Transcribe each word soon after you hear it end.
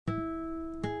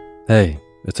Hey,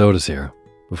 it's Otis here.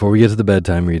 Before we get to the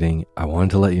bedtime reading, I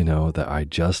wanted to let you know that I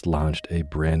just launched a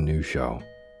brand new show.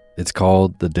 It's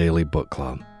called The Daily Book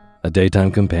Club, a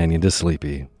daytime companion to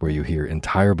Sleepy, where you hear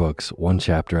entire books one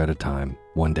chapter at a time,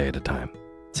 one day at a time.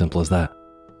 Simple as that.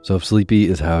 So if Sleepy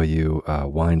is how you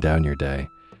wind down your day,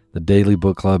 The Daily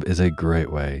Book Club is a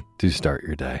great way to start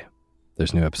your day.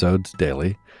 There's new episodes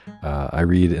daily. I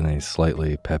read in a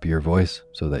slightly peppier voice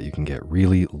so that you can get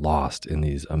really lost in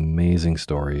these amazing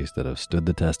stories that have stood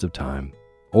the test of time.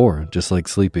 Or, just like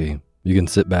Sleepy, you can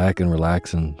sit back and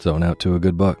relax and zone out to a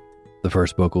good book. The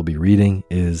first book we'll be reading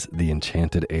is The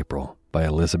Enchanted April by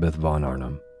Elizabeth von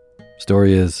Arnim.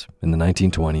 Story is, in the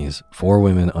 1920s, 4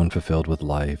 women unfulfilled with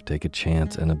life take a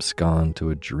chance and abscond to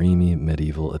a dreamy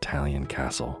medieval Italian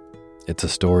castle. It's a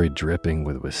story dripping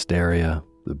with wisteria,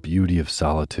 the beauty of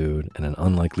solitude, and an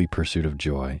unlikely pursuit of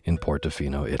joy in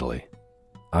Portofino, Italy.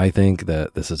 I think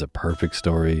that this is a perfect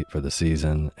story for the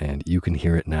season, and you can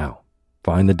hear it now.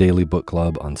 Find the Daily Book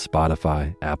Club on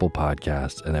Spotify, Apple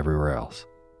Podcasts, and everywhere else.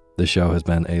 This show has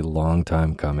been a long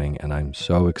time coming, and I'm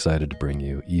so excited to bring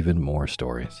you even more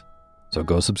stories. So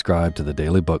go subscribe to the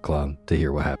Daily Book Club to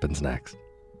hear what happens next.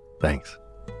 Thanks.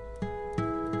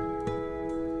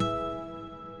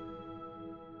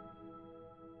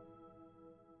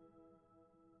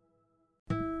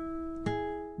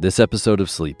 This episode of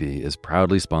Sleepy is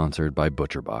proudly sponsored by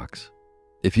ButcherBox.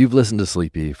 If you've listened to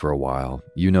Sleepy for a while,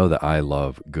 you know that I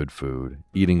love good food,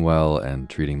 eating well, and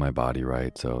treating my body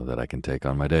right so that I can take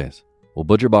on my days. Well,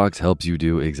 ButcherBox helps you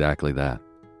do exactly that.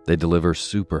 They deliver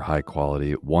super high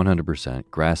quality,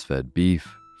 100% grass-fed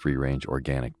beef, free-range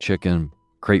organic chicken,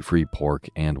 crate-free pork,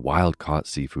 and wild-caught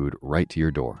seafood right to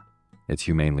your door. It's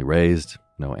humanely raised,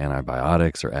 no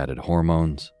antibiotics or added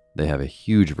hormones. They have a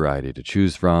huge variety to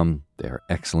choose from. They are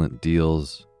excellent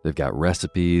deals. They've got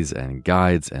recipes and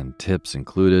guides and tips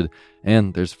included,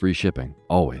 and there's free shipping,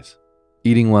 always.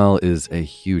 Eating well is a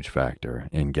huge factor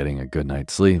in getting a good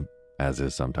night's sleep, as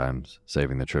is sometimes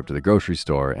saving the trip to the grocery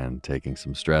store and taking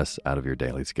some stress out of your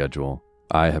daily schedule.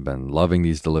 I have been loving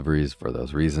these deliveries for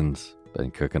those reasons.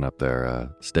 Been cooking up their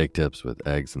steak tips with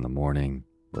eggs in the morning,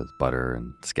 with butter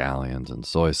and scallions and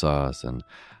soy sauce, and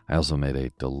I also made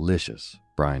a delicious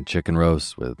brine chicken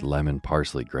roast with lemon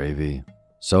parsley gravy.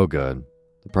 So good.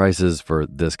 The prices for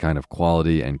this kind of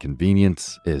quality and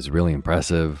convenience is really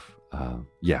impressive.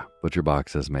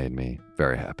 ButcherBox has made me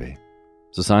very happy.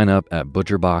 So sign up at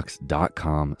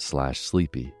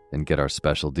butcherbox.com/sleepy and get our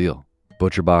special deal.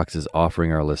 ButcherBox is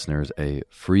offering our listeners a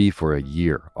free for a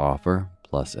year offer,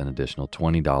 plus an additional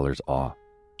 $20 off.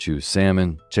 Choose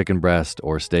salmon, chicken breast,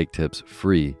 or steak tips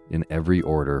free in every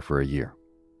order for a year.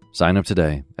 Sign up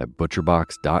today at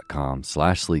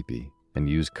butcherbox.com/sleepy and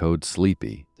use code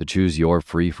SLEEPY to choose your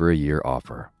free for a year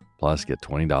offer. Plus, get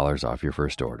 $20 off your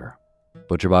first order.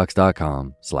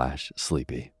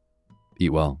 butcherbox.com/sleepy.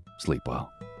 Eat well, sleep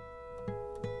well.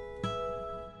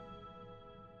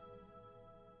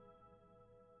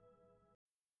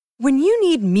 When you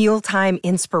need mealtime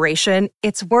inspiration,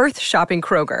 it's worth shopping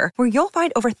Kroger, where you'll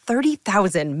find over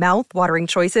 30,000 mouth-watering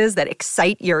choices that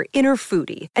excite your inner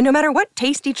foodie. And no matter what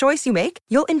tasty choice you make,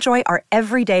 you'll enjoy our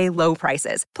everyday low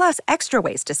prices, plus extra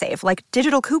ways to save, like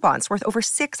digital coupons worth over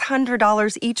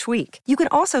 $600 each week. You can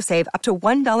also save up to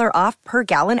 $1 off per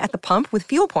gallon at the pump with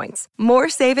fuel points. More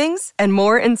savings and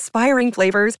more inspiring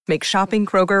flavors make shopping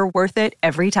Kroger worth it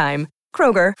every time.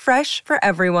 Kroger, fresh for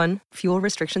everyone. Fuel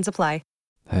restrictions apply.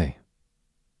 Hey,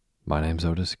 my name's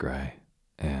Otis Gray,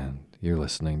 and you're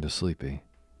listening to Sleepy.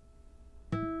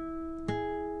 A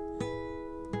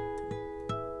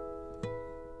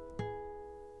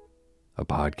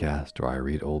podcast where I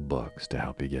read old books to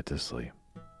help you get to sleep.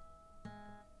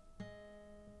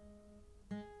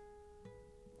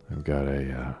 I've got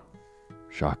a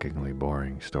shockingly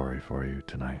boring story for you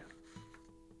tonight.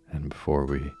 And before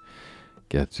we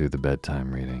get to the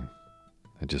bedtime reading,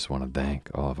 I just want to thank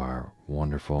all of our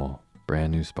wonderful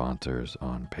brand new sponsors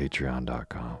on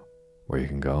patreon.com, where you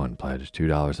can go and pledge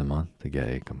 $2 a month to get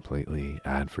a completely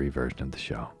ad-free version of the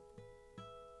show.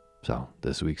 So,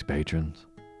 this week's patrons: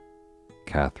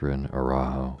 Catherine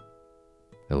Arajo,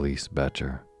 Elise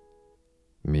Betcher,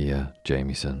 Mia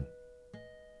Jamieson,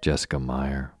 Jessica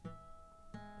Meyer,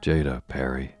 Jada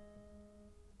Perry,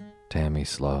 Tammy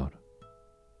Sloat,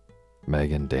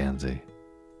 Megan Danzy,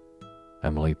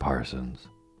 Emily Parsons,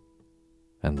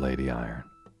 and Lady Iron.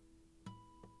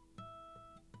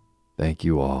 Thank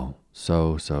you all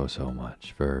so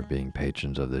much for being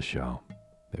patrons of this show.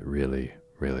 It really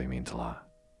means a lot.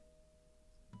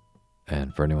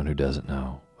 And for anyone who doesn't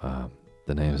know,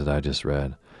 the names that I just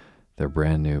read, they're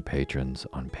brand new patrons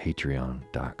on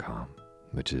patreon.com,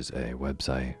 which is a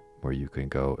website where you can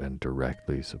go and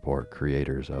directly support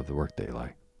creators of the work they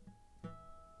like.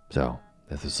 So,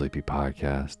 if the Sleepy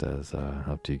Podcast has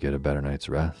helped you get a better night's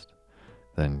rest,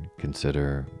 then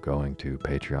consider going to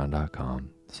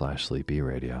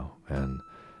patreon.com/sleepyradio and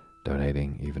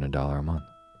donating even $1 a month.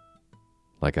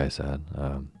 Like I said,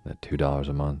 at $2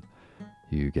 a month,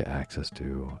 you get access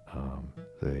to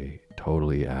the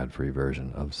totally ad-free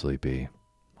version of Sleepy,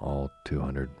 all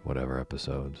 200 whatever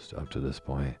episodes up to this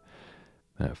point.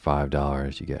 And at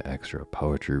 $5, you get extra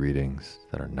poetry readings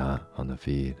that are not on the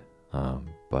feed.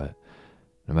 But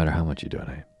no matter how much you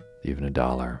donate, even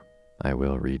 $1, I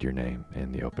will read your name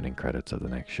in the opening credits of the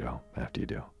next show after you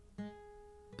do.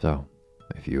 So,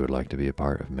 if you would like to be a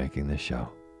part of making this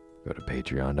show, go to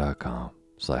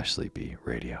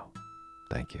patreon.com/sleepyradio.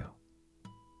 Thank you.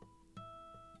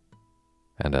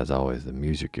 And as always, the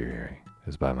music you're hearing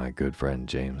is by my good friend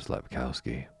James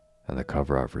Lepkowski, and the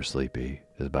cover art for Sleepy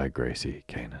is by Gracie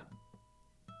Kanan.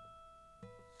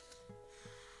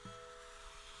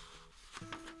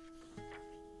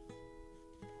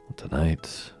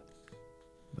 Tonight,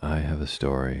 I have a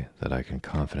story that I can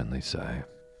confidently say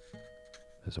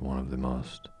is one of the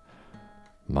most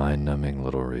mind-numbing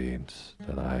little reads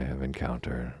that I have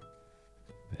encountered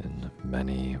in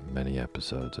many, many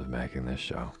episodes of making this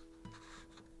show.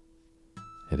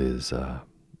 It is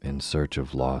In Search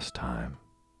of Lost Time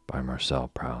by Marcel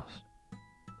Proust.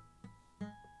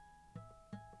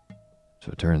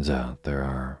 So it turns out there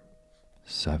are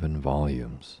 7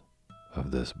 volumes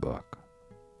of this book,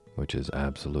 which is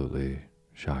absolutely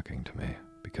shocking to me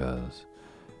because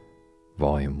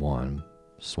Volume 1,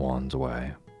 Swan's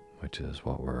Way, which is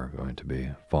what we're going to be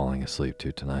falling asleep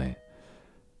to tonight,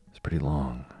 is pretty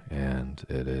long, and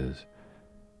it is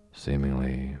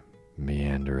seemingly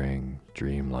meandering,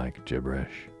 dreamlike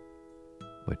gibberish,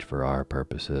 which for our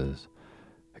purposes,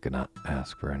 I could not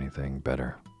ask for anything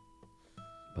better.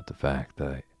 But the fact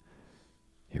that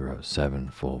he wrote 7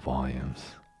 full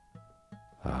volumes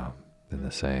in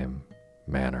the same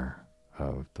manner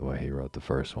of the way he wrote the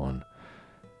first one,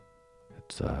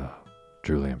 it's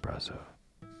truly impressive.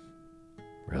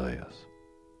 Really is.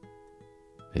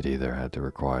 It either had to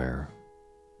require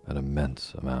an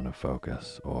immense amount of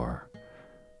focus or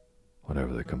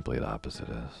whatever the complete opposite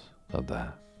is of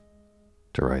that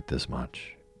to write this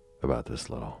much about this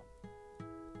little.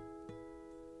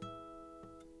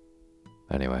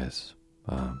 Anyways,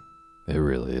 it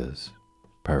really is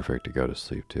perfect to go to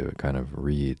sleep to. It kind of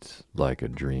reads like a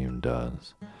dream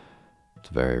does. It's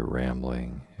very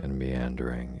rambling and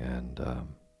meandering and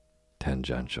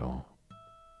tangential,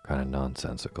 kind of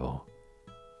nonsensical.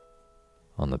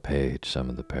 On the page, some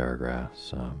of the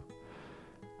paragraphs,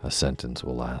 a sentence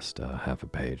will last half a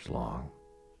page long.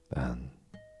 And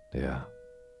yeah,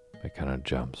 it kind of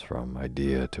jumps from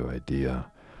idea to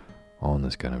idea on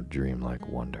this kind of dreamlike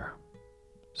wonder.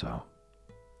 So,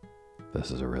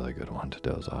 this is a really good one to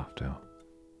doze off to.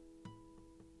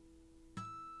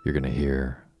 You're going to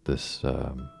hear this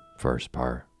first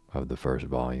part of the first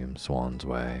volume, Swan's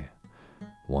Way,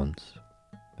 once,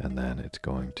 and then it's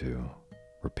going to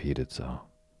repeat itself.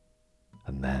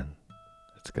 And then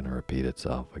it's going to repeat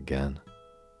itself again.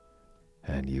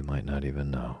 And you might not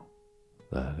even know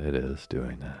that it is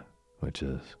doing that, which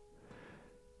is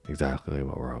exactly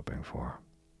what we're hoping for.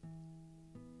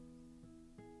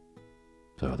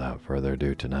 So without further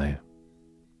ado tonight,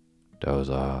 doze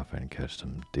off and catch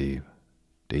some deep,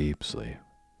 deep sleep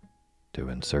to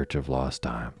In Search of Lost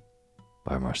Time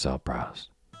by Marcel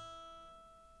Proust.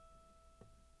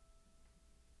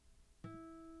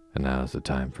 And now is the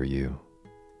time for you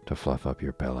to fluff up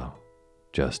your pillow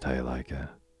just how you like it.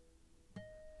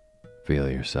 Feel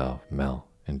yourself melt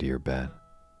into your bed.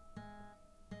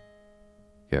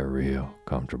 Get real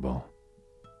comfortable.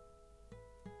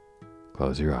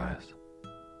 Close your eyes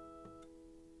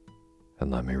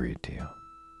and let me read to you.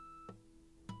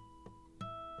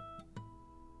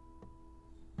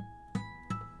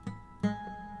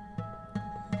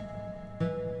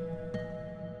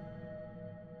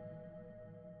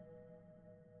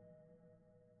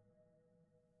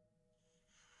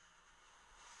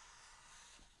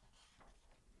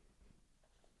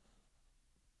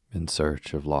 In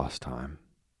Search of Lost Time,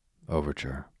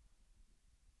 Overture.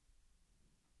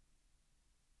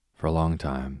 For a long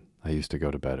time, I used to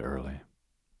go to bed early.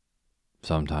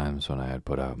 Sometimes when I had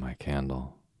put out my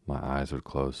candle, my eyes would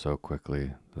close so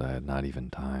quickly that I had not even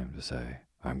time to say,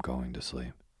 I'm going to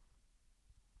sleep.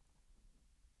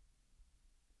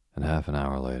 And half an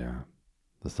hour later,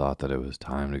 the thought that it was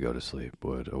time to go to sleep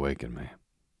would awaken me.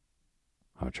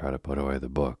 I would try to put away the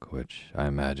book, which I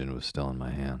imagined was still in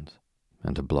my hands,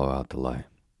 and to blow out the light.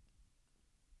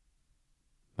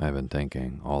 I had been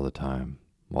thinking all the time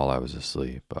while I was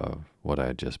asleep of what I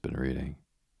had just been reading,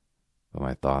 but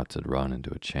my thoughts had run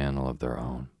into a channel of their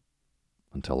own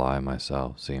until I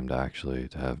myself seemed actually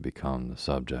to have become the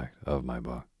subject of my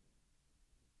book.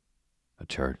 A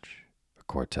church, a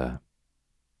quartet,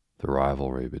 the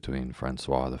rivalry between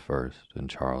Francois I and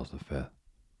Charles V.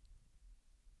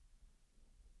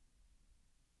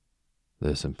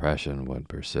 This impression would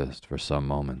persist for some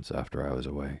moments after I was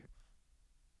awake.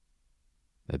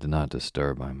 It did not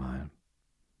disturb my mind,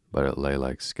 but it lay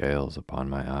like scales upon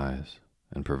my eyes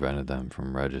and prevented them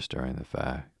from registering the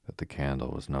fact that the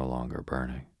candle was no longer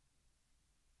burning.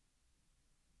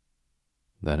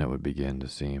 Then it would begin to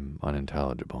seem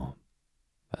unintelligible,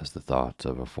 as the thoughts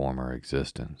of a former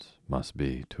existence must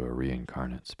be to a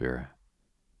reincarnate spirit.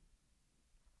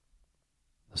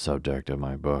 The subject of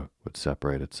my book would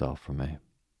separate itself from me,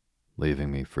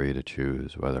 leaving me free to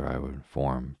choose whether I would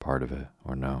form part of it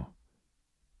or no.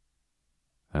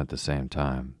 And at the same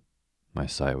time, my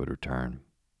sight would return,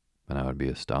 and I would be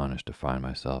astonished to find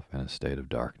myself in a state of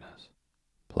darkness,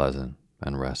 pleasant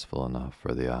and restful enough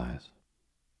for the eyes,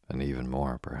 and even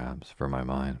more, perhaps, for my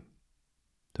mind,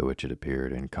 to which it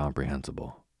appeared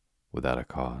incomprehensible, without a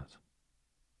cause,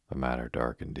 a matter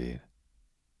dark indeed.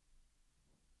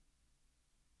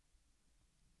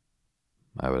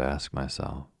 I would ask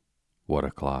myself what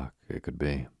o'clock it could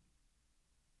be.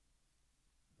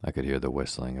 I could hear the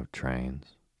whistling of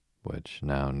trains, which,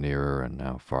 now nearer and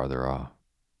now farther off,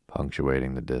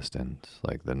 punctuating the distance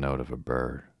like the note of a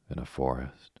bird in a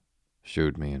forest,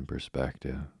 shewed me in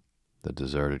perspective the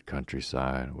deserted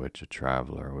countryside which a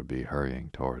traveler would be hurrying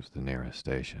towards the nearest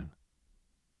station.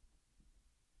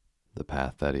 The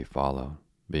path that he followed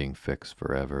being fixed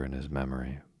forever in his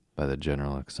memory by the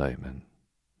general excitement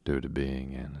due to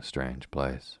being in a strange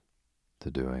place,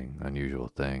 to doing unusual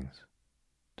things,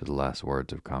 to the last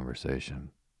words of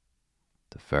conversation,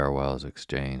 to farewells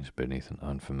exchanged beneath an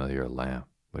unfamiliar lamp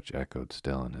which echoed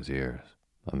still in his ears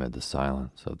amid the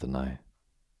silence of the night,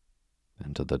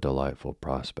 and to the delightful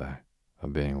prospect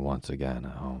of being once again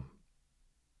at home.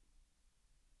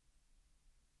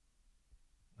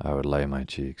 I would lay my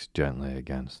cheeks gently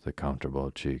against the comfortable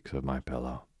cheeks of my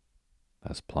pillow,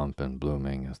 as plump and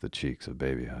blooming as the cheeks of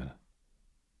babyhood.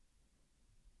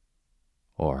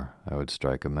 Or I would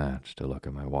strike a match to look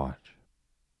at my watch.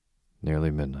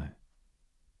 Nearly midnight.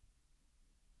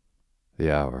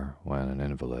 The hour when an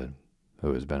invalid,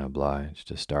 who has been obliged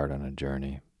to start on a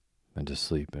journey and to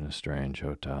sleep in a strange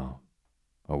hotel,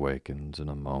 awakens in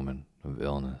a moment of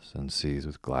illness and sees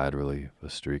with glad relief a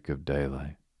streak of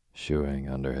daylight shewing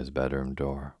under his bedroom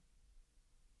door.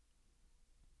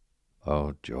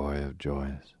 Oh, joy of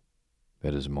joys!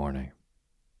 It is morning.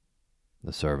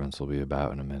 The servants will be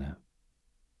about in a minute.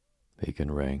 He can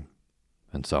ring,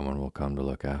 and someone will come to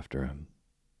look after him.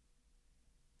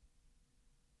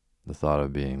 The thought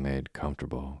of being made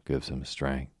comfortable gives him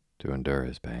strength to endure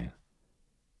his pain.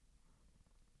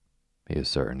 He is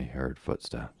certain he heard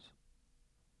footsteps.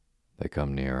 They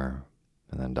come nearer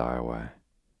and then die away.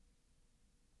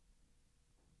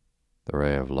 The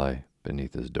ray of light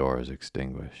beneath his door is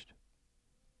extinguished.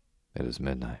 It is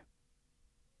midnight.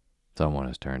 Someone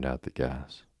has turned out the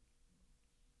gas.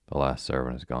 The last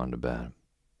servant has gone to bed,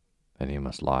 and he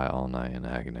must lie all night in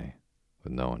agony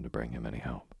with no one to bring him any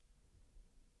help.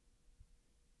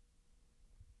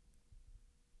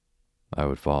 I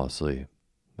would fall asleep,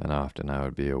 and often I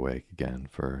would be awake again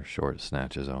for short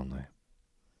snatches only,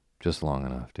 just long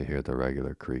enough to hear the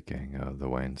regular creaking of the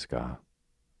wainscot,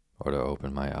 or to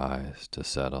open my eyes to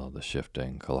settle the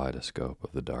shifting kaleidoscope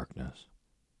of the darkness,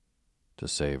 to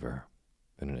savor,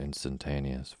 in an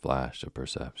instantaneous flash of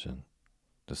perception,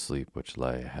 the sleep which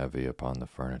lay heavy upon the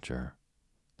furniture,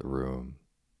 the room,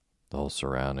 the whole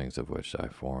surroundings of which I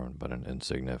formed but an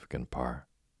insignificant part,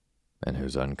 and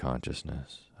whose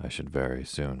unconsciousness I should very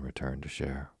soon return to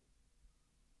share.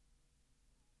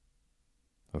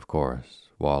 Of course,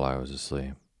 while I was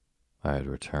asleep, I had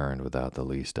returned without the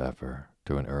least effort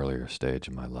to an earlier stage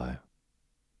of my life,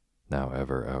 now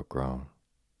ever outgrown,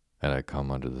 and had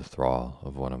come under the thrall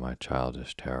of one of my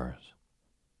childish terrors,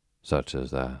 such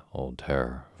as that old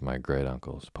terror of my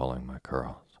great-uncle's pulling my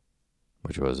curls,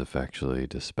 which was effectually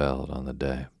dispelled on the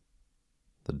day,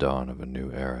 the dawn of a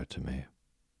new era to me,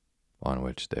 on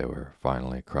which they were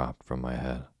finally cropped from my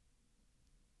head.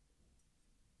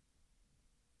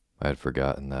 I had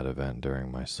forgotten that event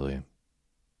during my sleep.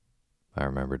 I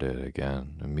remembered it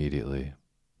again immediately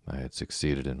I had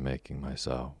succeeded in making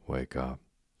myself wake up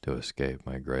to escape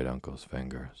my great-uncle's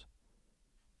fingers.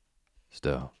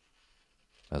 Still,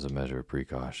 as a measure of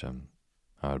precaution,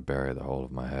 I would bury the whole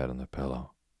of my head in the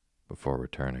pillow before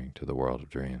returning to the world of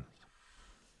dreams.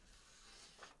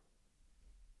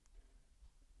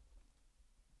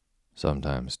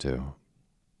 Sometimes, too,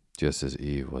 just as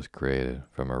Eve was created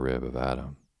from a rib of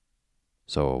Adam,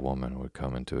 so a woman would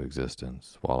come into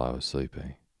existence while I was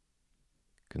sleeping,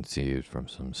 conceived from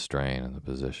some strain in the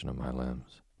position of my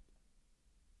limbs,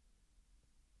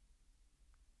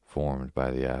 formed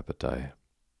by the appetite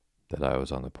that I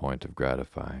was on the point of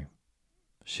gratifying.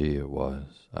 She it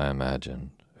was, I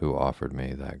imagined, who offered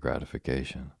me that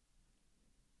gratification.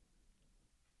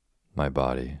 My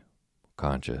body,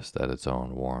 conscious that its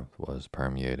own warmth was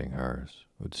permeating hers,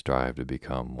 would strive to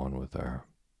become one with her,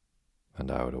 and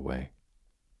I would awake.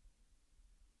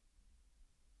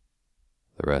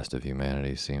 The rest of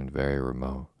humanity seemed very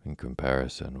remote in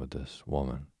comparison with this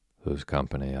woman whose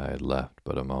company I had left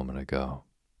but a moment ago.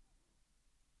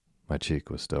 My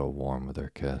cheek was still warm with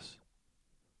her kiss,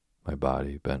 my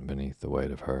body bent beneath the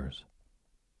weight of hers.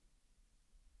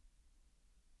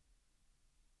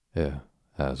 If,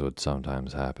 as would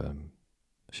sometimes happen,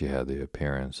 she had the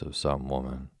appearance of some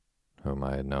woman whom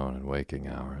I had known in waking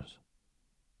hours,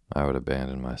 I would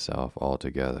abandon myself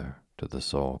altogether to the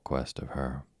sole quest of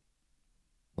her,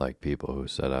 like people who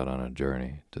set out on a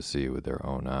journey to see with their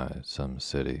own eyes some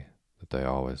city that they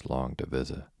always long to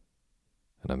visit,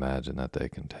 and imagine that they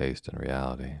can taste in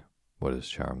reality what has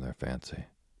charmed their fancy.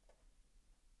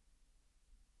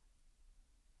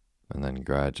 And then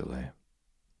gradually,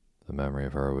 the memory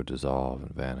of her would dissolve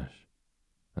and vanish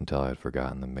until I had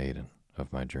forgotten the maiden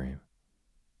of my dream.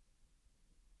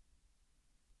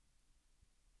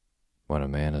 When a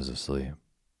man is asleep,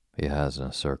 he has in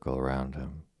a circle around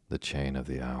him the chain of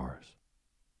the hours,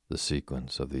 the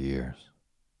sequence of the years,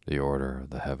 the order of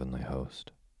the heavenly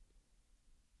host.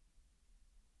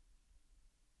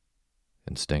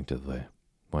 Instinctively,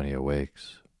 when he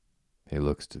awakes, he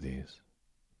looks to these,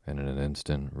 and in an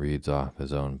instant reads off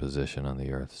his own position on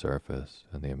the earth's surface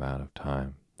and the amount of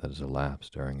time that has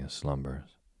elapsed during his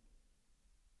slumbers.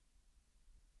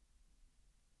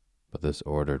 But this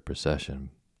ordered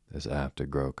procession is apt to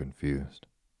grow confused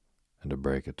and to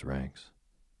break its ranks.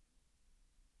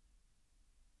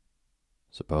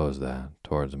 Suppose that,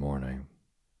 towards morning,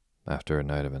 after a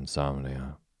night of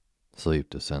insomnia,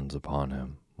 sleep descends upon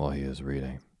him while he is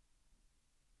reading,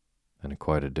 in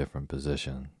quite a different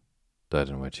position that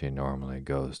in which he normally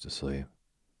goes to sleep.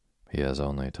 He has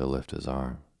only to lift his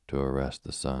arm to arrest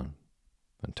the sun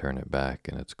and turn it back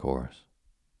in its course,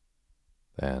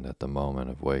 and at the moment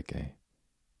of waking,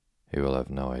 he will have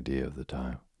no idea of the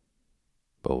time,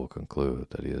 but will conclude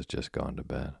that he has just gone to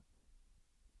bed.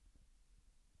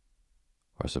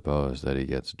 Or suppose that he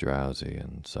gets drowsy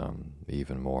in some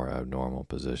even more abnormal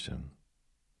position,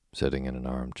 sitting in an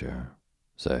armchair,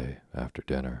 say after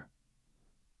dinner.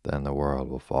 Then the world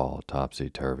will fall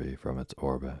topsy-turvy from its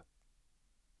orbit.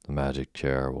 The magic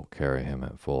chair will carry him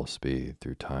at full speed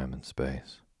through time and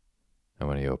space, and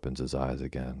when he opens his eyes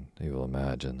again, he will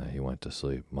imagine that he went to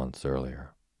sleep months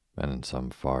earlier and in some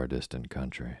far distant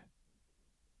country.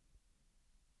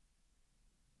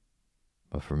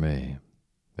 But for me,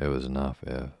 it was enough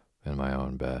if, in my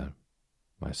own bed,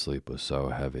 my sleep was so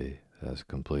heavy as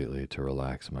completely to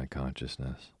relax my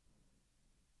consciousness,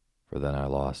 for then I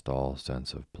lost all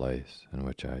sense of place in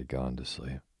which I had gone to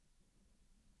sleep.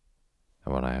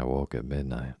 And when I awoke at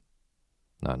midnight,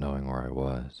 not knowing where I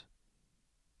was,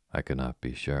 I could not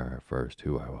be sure at first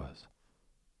who I was.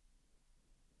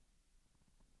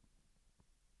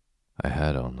 I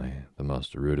had only the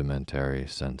most rudimentary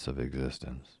sense of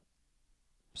existence,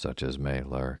 such as may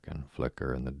lurk and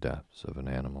flicker in the depths of an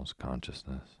animal's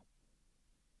consciousness.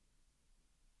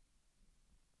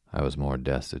 I was more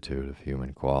destitute of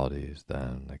human qualities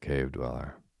than the cave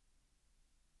dweller.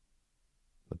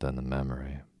 But then the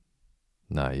memory,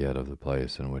 not yet of the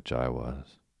place in which I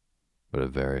was, but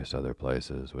of various other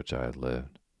places which I had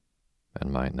lived,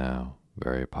 and might now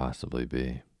very possibly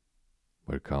be,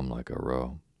 would come like a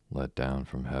rope let down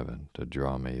from heaven to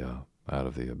draw me up out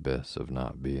of the abyss of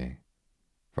not being,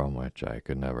 from which I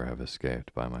could never have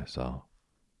escaped by myself.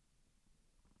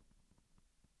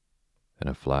 In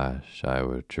a flash, I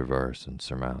would traverse and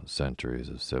surmount centuries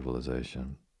of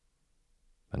civilization,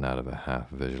 and out of a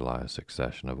half-visualized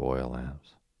succession of oil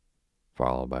lamps,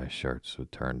 followed by shirts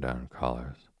with turned-down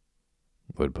collars,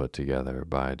 would put together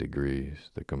by degrees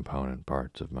the component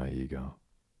parts of my ego.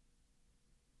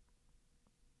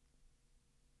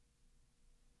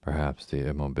 Perhaps the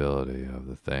immobility of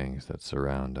the things that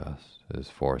surround us is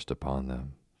forced upon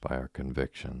them by our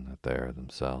conviction that they are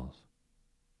themselves,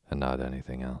 and not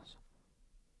anything else,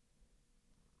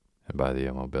 and by the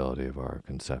immobility of our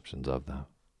conceptions of them.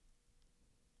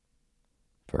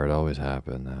 For it always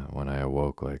happened that when I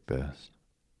awoke like this,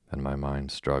 and my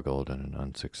mind struggled in an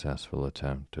unsuccessful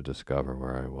attempt to discover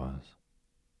where I was,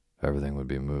 everything would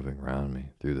be moving around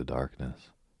me through the darkness.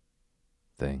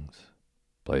 Things,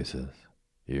 places,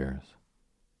 years.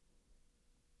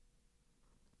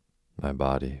 My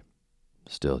body,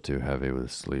 still too heavy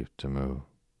with sleep to move,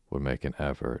 would make an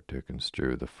effort to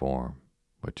construe the form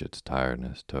which its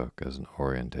tiredness took as an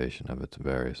orientation of its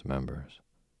various members,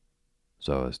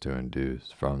 so as to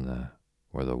induce from that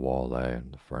where the wall lay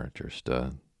and the furniture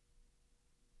stood,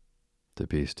 to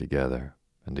piece together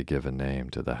and to give a name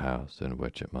to the house in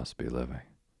which it must be living.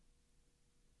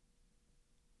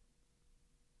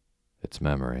 Its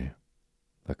memory,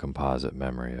 the composite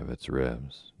memory of its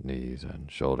ribs, knees,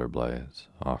 and shoulder blades,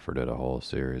 offered it a whole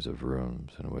series of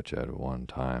rooms in which at one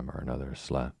time or another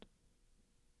slept,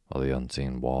 while the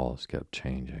unseen walls kept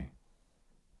changing,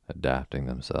 adapting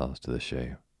themselves to the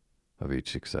shape of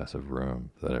each successive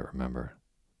room that it remembered,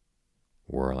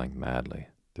 whirling madly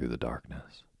through the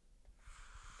darkness.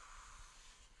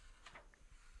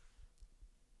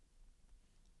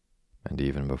 And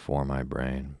even before my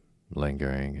brain,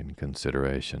 lingering in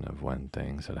consideration of when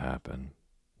things had happened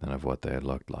and of what they had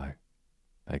looked like,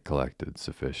 had collected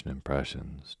sufficient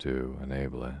impressions to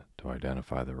enable it to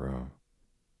identify the room,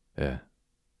 it,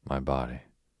 my body,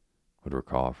 would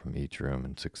recall from each room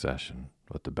in succession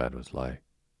what the bed was like,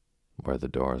 where the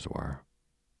doors were,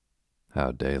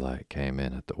 how daylight came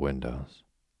in at the windows,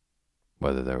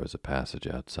 whether there was a passage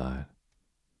outside,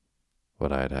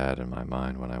 what I had had in my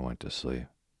mind when I went to sleep,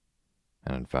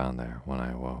 and had found there when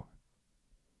I awoke.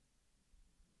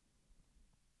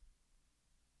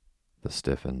 The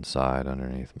stiffened side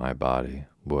underneath my body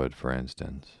would, for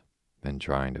instance, in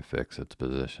trying to fix its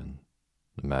position,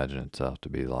 imagine itself to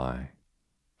be lying,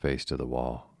 face to the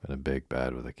wall, in a big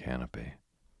bed with a canopy.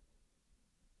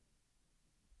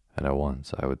 And at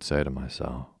once I would say to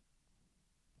myself,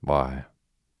 why,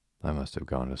 I must have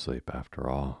gone to sleep after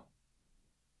all,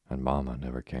 and Mama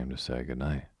never came to say good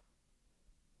night.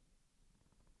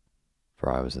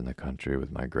 For I was in the country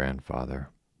with my grandfather,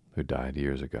 who died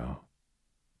years ago,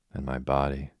 and my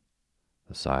body,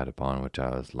 the side upon which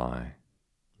I was lying,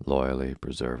 loyally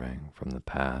preserving from the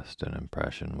past an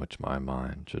impression which my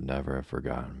mind should never have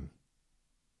forgotten,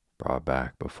 brought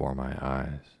back before my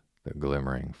eyes the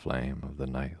glimmering flame of the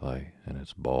night light in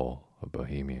its bowl of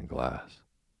Bohemian glass,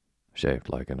 shaped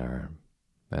like an urn,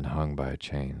 and hung by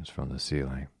chains from the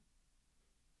ceiling,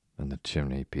 and the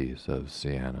chimney piece of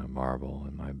Sienna marble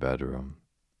in my bedroom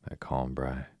at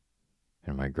Cambrai,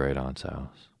 in my great-aunt's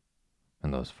house,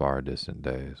 in those far distant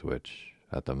days which,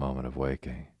 at the moment of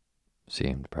waking,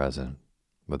 seemed present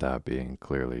without being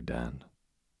clearly dead,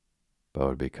 but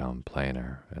would become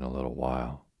plainer in a little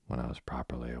while when I was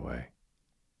properly awake.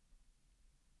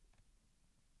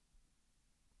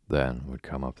 Then would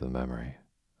come up the memory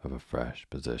of a fresh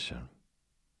position.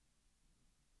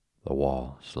 The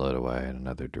wall slid away in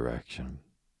another direction.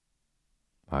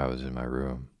 I was in my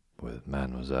room with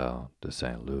Mademoiselle de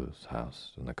Saint Lou's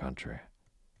house in the country.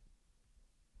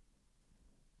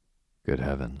 Good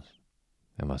heavens,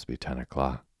 it must be 10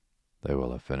 o'clock. They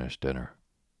will have finished dinner.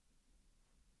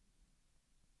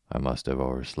 I must have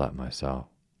overslept myself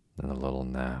in the little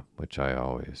nap which I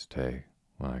always take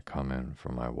when I come in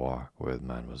from my walk with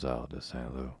Mademoiselle de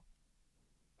Saint Lou,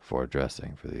 before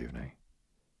dressing for the evening.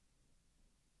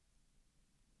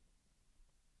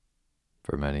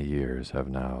 For many years have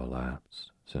now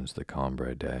elapsed since the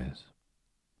Cambrai days,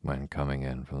 when coming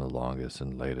in from the longest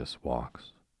and latest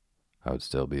walks, I would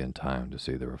still be in time to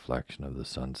see the reflection of the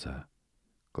sunset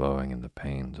glowing in the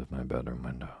panes of my bedroom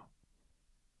window.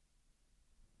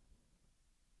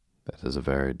 It is a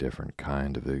very different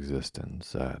kind of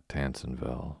existence at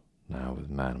Tansonville now with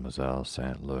Mademoiselle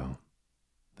Saint Lou,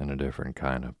 and a different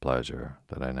kind of pleasure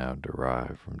that I now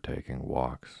derive from taking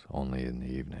walks only in the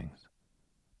evenings,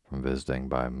 from visiting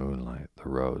by moonlight the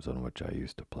roads on which I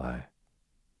used to play,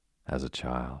 as a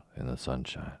child, in the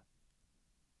sunshine,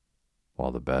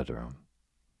 while the bedroom,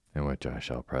 in which I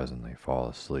shall presently fall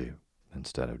asleep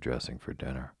instead of dressing for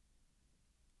dinner,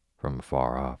 from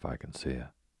afar off I can see it,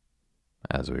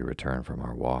 as we return from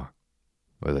our walk,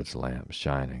 with its lamp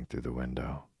shining through the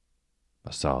window,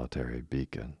 a solitary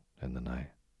beacon in the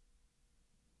night.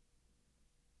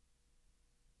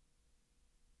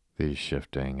 These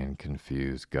shifting and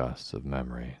confused gusts of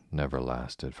memory never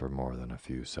lasted for more than a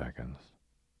few seconds.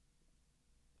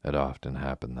 It often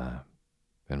happened that,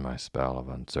 in my spell of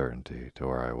uncertainty to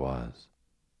where I was,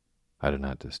 I did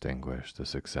not distinguish the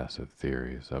successive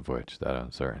theories of which that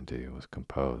uncertainty was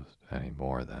composed any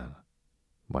more than,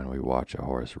 when we watch a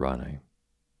horse running,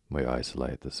 we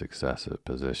isolate the successive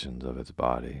positions of its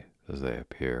body as they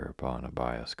appear upon a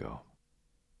bioscope.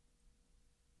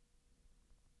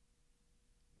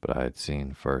 But I had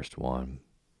seen first one,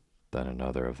 than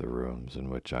another of the rooms in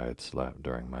which I had slept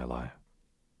during my life.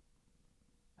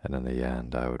 And in the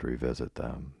end I would revisit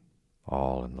them,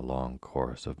 all in the long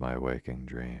course of my waking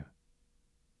dream.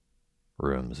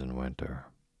 Rooms in winter,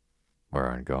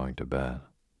 where on going to bed,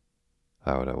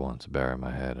 I would at once bury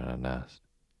my head in a nest,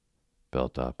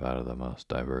 built up out of the most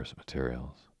diverse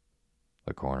materials,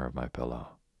 the corner of my pillow,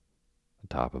 the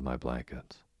top of my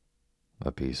blankets,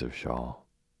 a piece of shawl,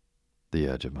 the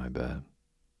edge of my bed,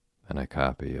 and a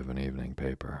copy of an evening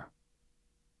paper,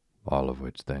 all of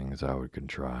which things I would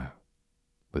contrive,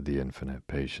 with the infinite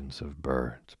patience of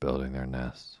birds building their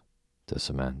nests, to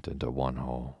cement into one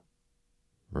whole.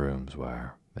 Rooms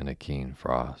where, in a keen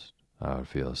frost, I would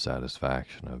feel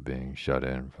satisfaction of being shut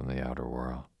in from the outer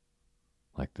world,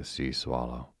 like the sea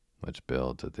swallow which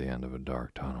builds at the end of a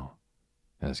dark tunnel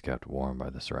and is kept warm by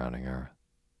the surrounding earth,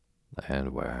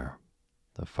 and where,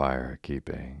 the fire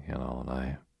keeping in all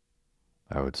night,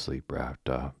 I would sleep wrapped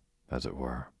up, as it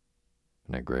were,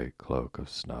 in a great cloak of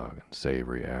snug and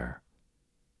savory air,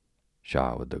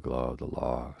 shot with the glow of the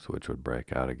logs which would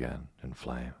break out again in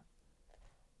flame.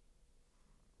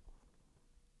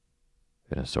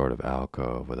 In a sort of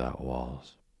alcove without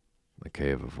walls, a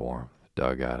cave of warmth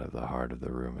dug out of the heart of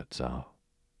the room itself,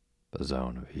 a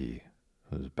zone of heat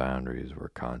whose boundaries were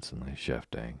constantly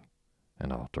shifting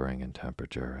and altering in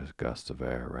temperature as gusts of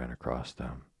air ran across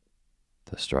them,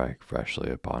 to strike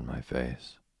freshly upon my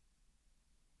face,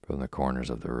 from the corners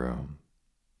of the room,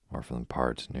 or from the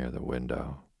parts near the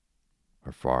window,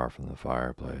 or far from the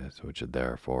fireplace which had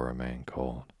therefore remained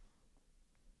cold,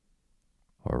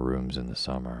 or rooms in the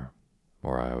summer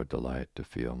where I would delight to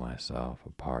feel myself a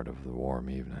part of the warm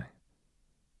evening,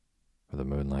 where the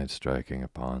moonlight striking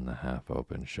upon the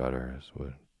half-open shutters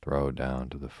would throw down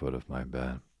to the foot of my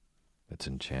bed its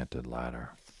enchanted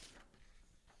ladder,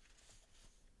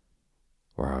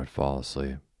 where I would fall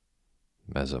asleep,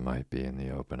 as it might be in the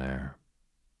open air,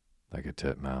 like a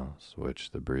titmouse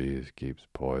which the breeze keeps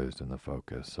poised in the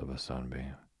focus of a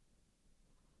sunbeam.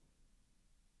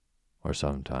 Or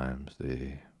sometimes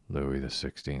the Louis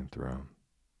XVI room,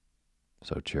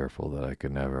 so cheerful that I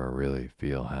could never really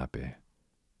feel happy,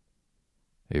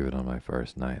 even on my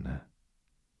first night in it.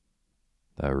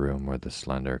 That room where the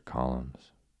slender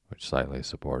columns, which slightly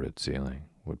supported ceiling,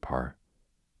 would part,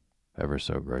 ever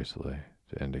so gracefully,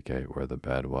 to indicate where the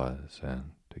bed was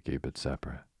and to keep it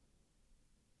separate.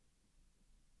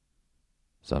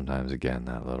 Sometimes again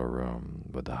that little room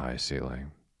with the high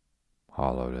ceiling,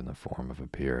 hollowed in the form of a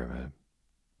pyramid,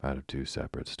 out of two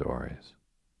separate stories,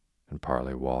 and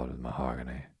partly walled with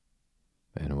mahogany,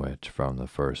 in which, from the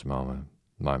first moment,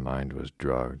 my mind was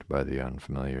drugged by the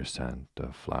unfamiliar scent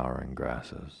of flowering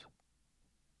grasses,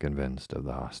 convinced of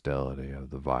the hostility of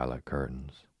the violet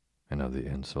curtains, and of the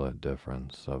insolent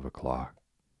difference of a clock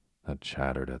that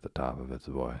chattered at the top of its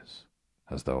voice,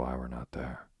 as though I were not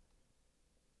there,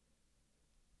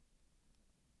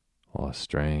 while a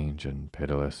strange and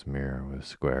pitiless mirror with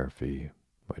square feet,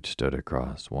 which stood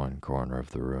across one corner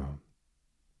of the room,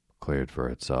 cleared for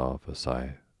itself a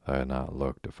sight I had not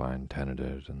looked to find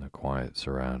tenanted in the quiet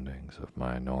surroundings of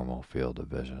my normal field of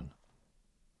vision.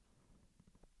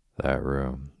 That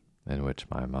room in which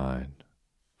my mind,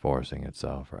 forcing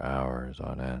itself for hours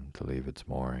on end to leave its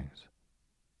moorings,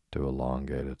 to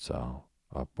elongate itself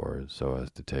upwards so as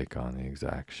to take on the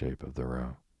exact shape of the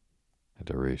room, and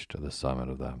to reach to the summit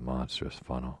of that monstrous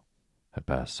funnel, had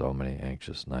passed so many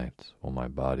anxious nights while my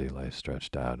body lay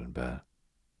stretched out in bed,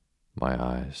 my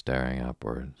eyes staring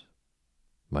upwards,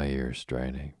 my ears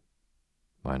straining,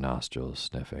 my nostrils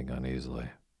sniffing uneasily,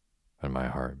 and my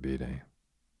heart beating,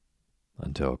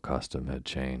 until custom had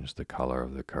changed the color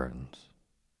of the curtains,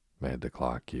 made the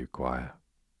clock keep quiet,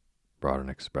 brought an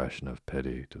expression of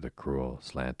pity to the cruel,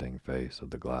 slanting face of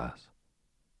the glass,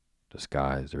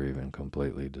 disguised or even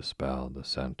completely dispelled the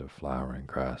scent of flowering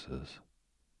grasses,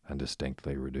 and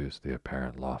distinctly reduced the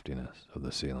apparent loftiness of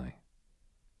the ceiling.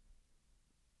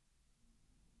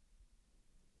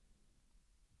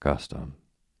 Custom,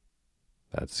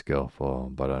 that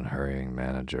skillful but unhurrying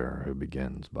manager who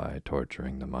begins by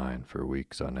torturing the mind for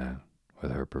weeks on end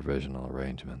with her provisional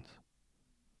arrangements,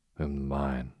 whom the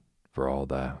mind, for all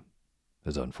that,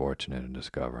 is unfortunate in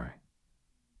discovering,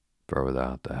 for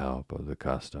without the help of the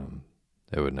custom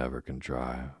it would never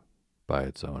contrive, by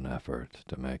its own efforts,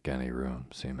 to make any room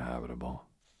seem habitable.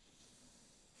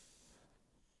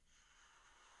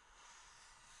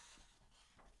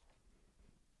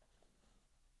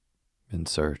 In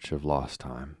Search of Lost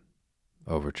Time,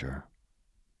 Overture.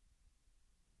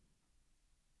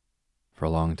 For a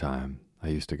long time, I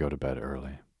used to go to bed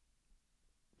early.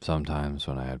 Sometimes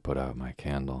when I had put out my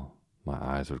candle, my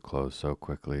eyes would close so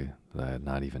quickly that I had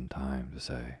not even time to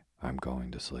say I'm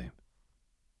going to sleep.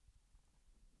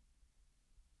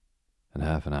 And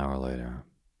half an hour later,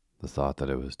 the thought that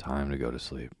it was time to go to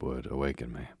sleep would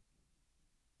awaken me.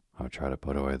 I would try to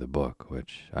put away the book,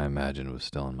 which I imagined was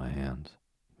still in my hands,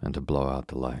 and to blow out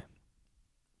the light.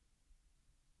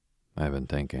 I had been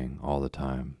thinking all the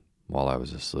time, while I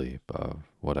was asleep, of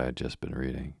what I had just been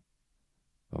reading,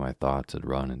 but my thoughts had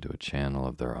run into a channel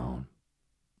of their own,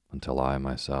 until I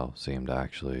myself seemed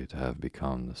actually to have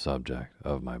become the subject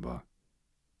of my book.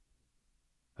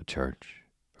 A church,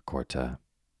 a quartet,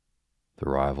 the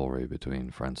rivalry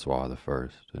between Francois I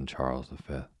and Charles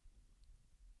V.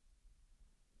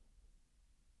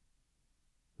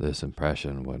 This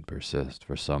impression would persist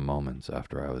for some moments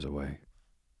after I was awake.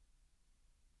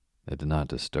 It did not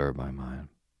disturb my mind,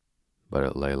 but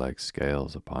it lay like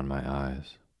scales upon my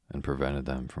eyes and prevented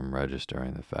them from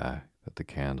registering the fact that the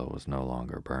candle was no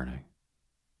longer burning.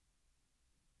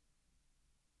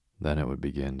 Then it would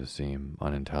begin to seem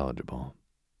unintelligible,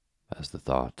 as the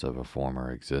thoughts of a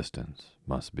former existence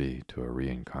must be to a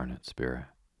reincarnate spirit.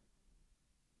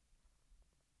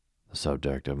 The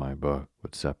subject of my book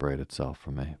would separate itself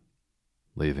from me,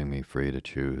 leaving me free to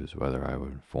choose whether I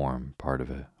would form part of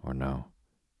it or no.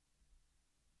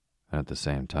 And at the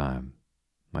same time,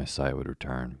 my sight would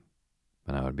return,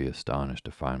 and I would be astonished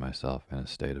to find myself in a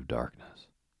state of darkness,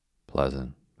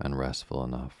 pleasant and restful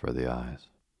enough for the eyes,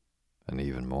 and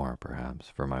even more, perhaps,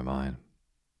 for my mind,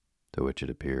 to which it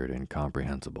appeared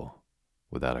incomprehensible,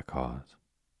 without a cause,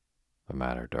 a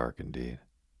matter dark indeed.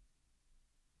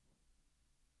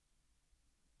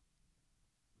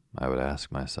 I would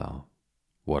ask myself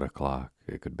what o'clock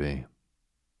it could be.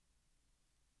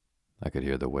 I could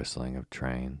hear the whistling of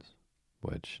trains,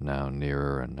 which, now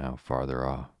nearer and now farther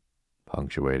off,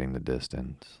 punctuating the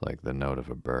distance like the note of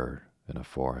a bird in a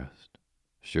forest,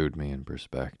 shewed me in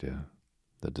perspective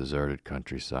the deserted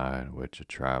countryside which a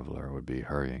traveler would be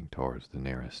hurrying towards the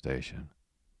nearest station.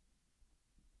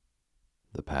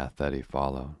 The path that he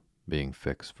followed being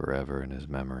fixed forever in his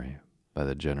memory by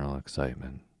the general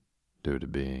excitement due to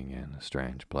being in a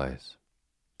strange place,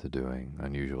 to doing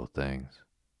unusual things,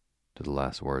 to the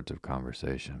last words of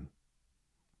conversation,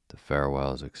 to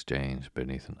farewells exchanged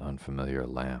beneath an unfamiliar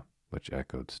lamp which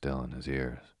echoed still in his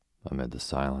ears amid the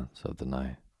silence of the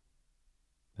night,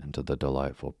 and to the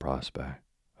delightful prospect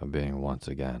of being once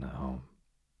again at home.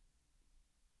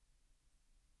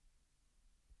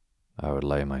 I would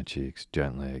lay my cheeks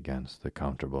gently against the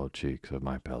comfortable cheeks of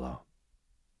my pillow,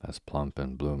 as plump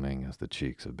and blooming as the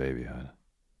cheeks of babyhood.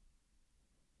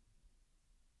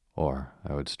 Or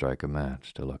I would strike a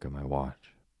match to look at my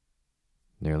watch.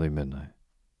 Nearly midnight.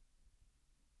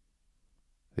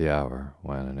 The hour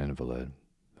when an invalid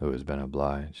who has been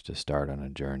obliged to start on a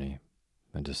journey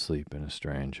and to sleep in a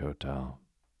strange hotel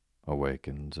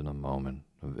awakens in a moment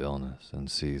of illness and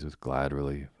sees with glad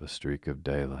relief a streak of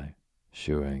daylight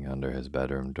shewing under his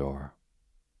bedroom door.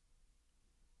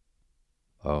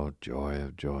 Oh, joy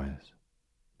of joys!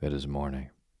 It is morning.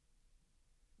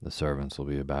 The servants will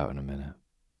be about in a minute.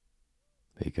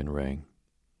 He can ring,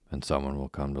 and someone will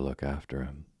come to look after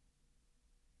him.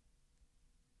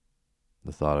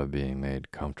 The thought of being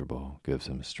made comfortable gives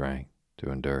him strength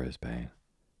to endure his pain.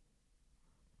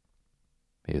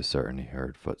 He is certain he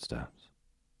heard footsteps.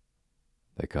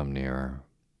 They come nearer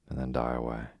and then die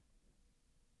away.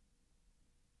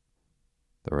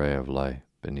 The ray of light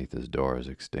beneath his door is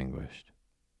extinguished.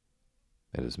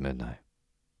 It is midnight.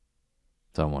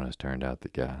 Someone has turned out the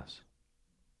gas.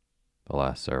 The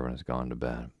last servant has gone to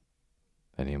bed,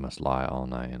 and he must lie all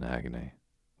night in agony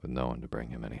with no one to bring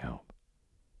him any help.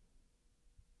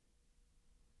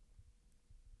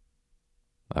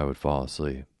 I would fall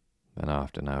asleep, and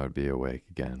often I would be awake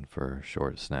again for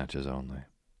short snatches only,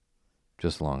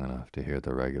 just long enough to hear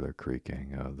the regular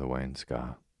creaking of the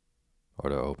wainscot, or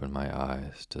to open my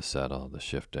eyes to settle the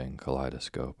shifting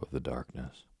kaleidoscope of the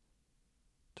darkness,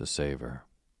 to savor,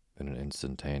 in an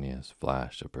instantaneous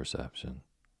flash of perception,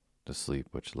 the sleep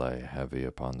which lay heavy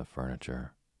upon the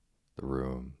furniture, the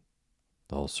room,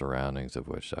 the whole surroundings of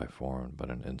which I formed but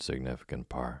an insignificant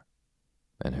part,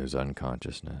 and whose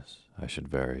unconsciousness I should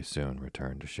very soon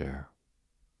return to share.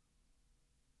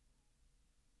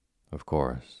 Of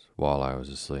course, while I was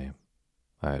asleep,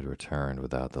 I had returned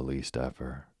without the least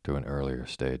effort to an earlier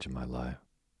stage of my life,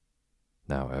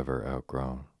 now ever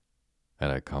outgrown,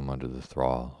 and had come under the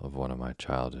thrall of one of my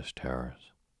childish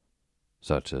terrors,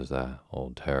 such as that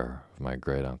old terror of my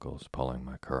great-uncle's pulling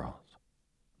my curls,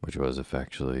 which was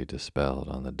effectually dispelled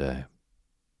on the day,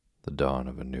 the dawn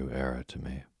of a new era to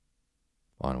me,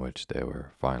 on which they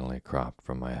were finally cropped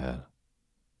from my head.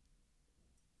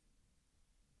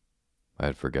 I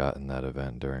had forgotten that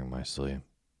event during my sleep,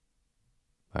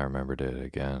 I remembered it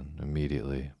again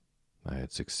immediately. I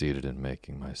had succeeded in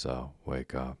making myself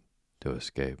wake up to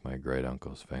escape my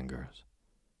great-uncle's fingers.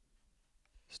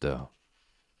 Still,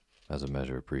 as a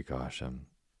measure of precaution,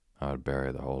 I would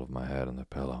bury the whole of my head in the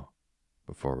pillow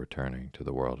before returning to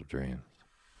the world of dreams.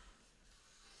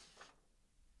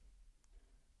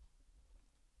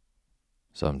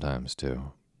 Sometimes,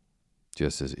 too,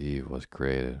 just as Eve was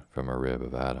created from a rib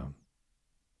of Adam,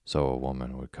 so a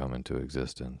woman would come into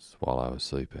existence while I was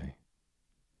sleeping,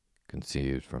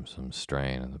 conceived from some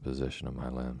strain in the position of my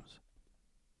limbs,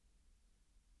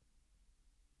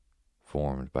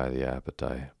 formed by the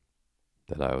appetite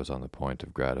that I was on the point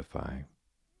of gratifying.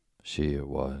 She it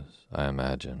was, I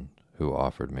imagined, who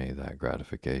offered me that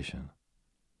gratification.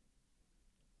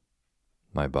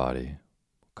 My body,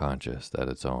 conscious that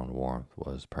its own warmth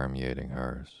was permeating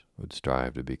hers, would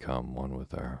strive to become one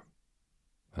with her,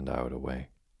 and I would awake.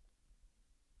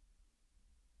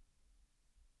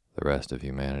 The rest of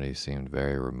humanity seemed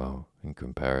very remote in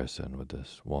comparison with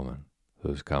this woman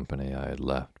whose company I had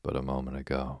left but a moment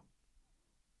ago.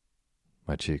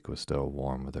 My cheek was still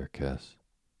warm with her kiss,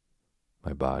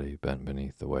 my body bent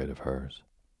beneath the weight of hers.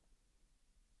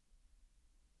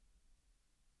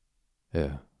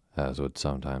 If, as would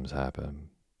sometimes happen,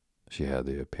 she had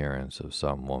the appearance of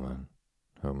some woman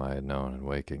whom I had known in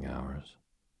waking hours,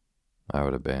 I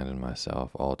would abandon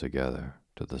myself altogether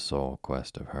to the sole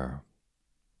quest of her,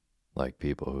 like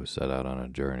people who set out on a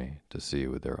journey to see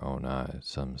with their own eyes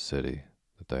some city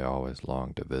that they always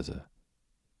long to visit,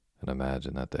 and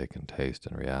imagine that they can taste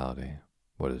in reality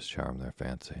what has charmed their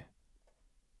fancy.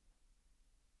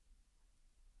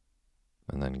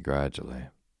 And then gradually,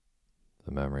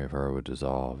 the memory of her would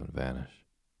dissolve and vanish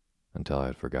until I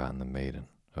had forgotten the maiden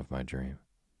of my dream.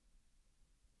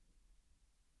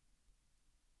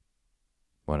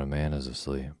 When a man is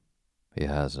asleep, he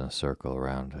has in a circle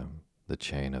around him the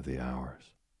chain of the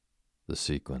hours, the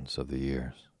sequence of the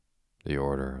years, the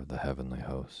order of the heavenly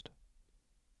host.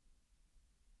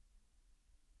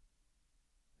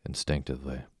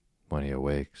 Instinctively, when he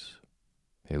awakes,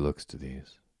 he looks to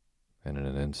these, and in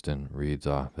an instant reads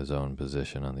off his own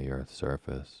position on the earth's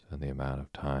surface and the amount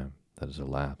of time that has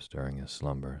elapsed during his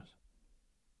slumbers.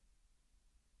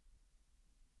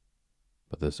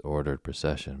 But this ordered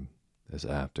procession is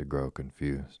apt to grow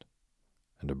confused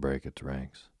and to break its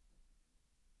ranks.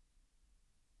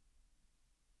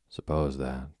 Suppose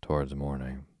that, towards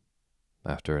morning,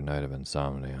 after a night of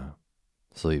insomnia,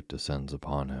 sleep descends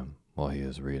upon him while he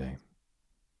is reading,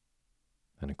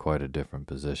 in quite a different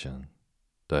position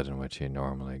that in which he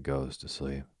normally goes to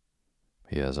sleep.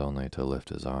 He has only to lift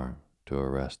his arm to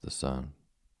arrest the sun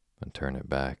and turn it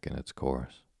back in its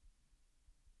course,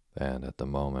 and at the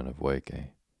moment of waking,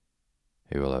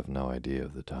 he will have no idea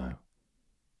of the time,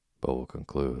 but will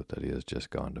conclude that he has just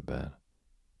gone to bed.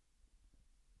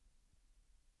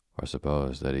 Or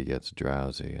suppose that he gets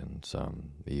drowsy in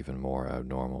some even more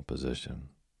abnormal position,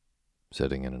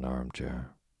 sitting in an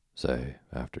armchair, say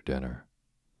after dinner,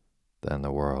 then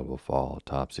the world will fall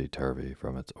topsy-turvy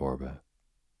from its orbit.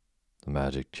 The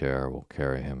magic chair will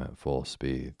carry him at full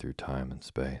speed through time and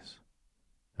space,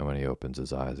 and when he opens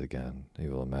his eyes again, he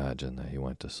will imagine that he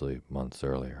went to sleep months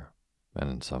earlier and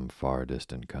in some far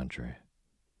distant country.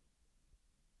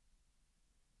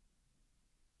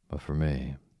 But for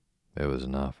me, it was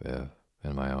enough if,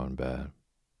 in my own bed,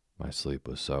 my sleep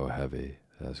was so heavy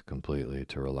as completely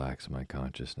to relax my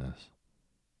consciousness,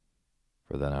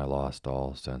 for then I lost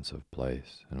all sense of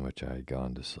place in which I had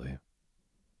gone to sleep.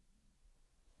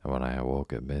 And when I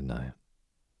awoke at midnight,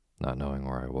 not knowing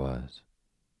where I was,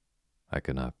 I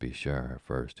could not be sure at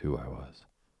first who I was.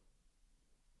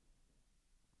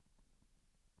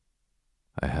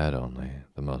 I had only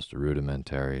the most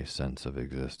rudimentary sense of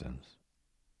existence,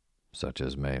 such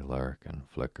as may lurk and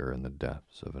flicker in the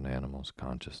depths of an animal's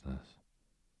consciousness.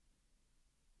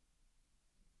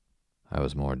 I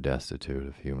was more destitute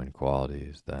of human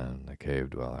qualities than the cave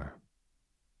dweller.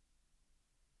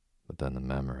 But then the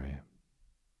memory,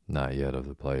 not yet of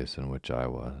the place in which I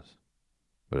was,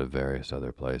 but of various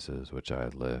other places which I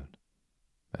had lived,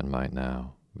 and might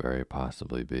now very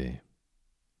possibly be,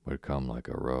 would come like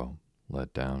a rope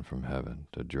let down from heaven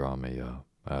to draw me up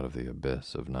out of the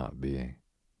abyss of not being,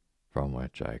 from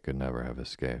which I could never have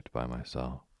escaped by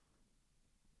myself.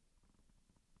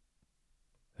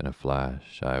 In a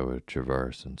flash, I would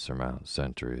traverse and surmount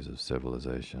centuries of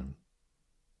civilization,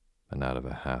 and out of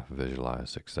a half-visualized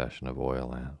succession of oil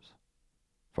lamps,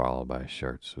 followed by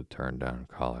shirts with turned-down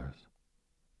collars,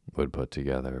 would put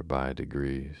together by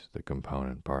degrees the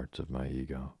component parts of my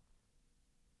ego.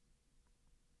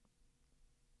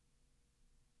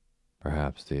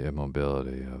 Perhaps the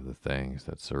immobility of the things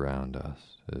that surround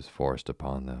us is forced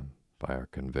upon them by our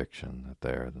conviction that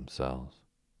they are themselves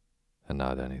and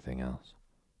not anything else,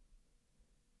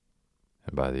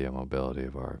 and by the immobility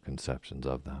of our conceptions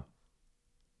of them.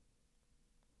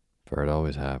 For it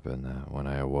always happened that when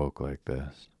I awoke like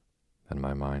this, and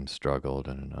my mind struggled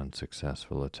in an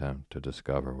unsuccessful attempt to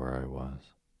discover where I was,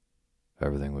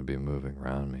 everything would be moving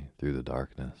round me through the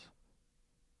darkness.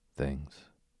 Things,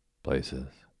 places,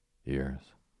 years.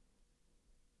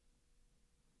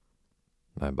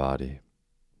 My body,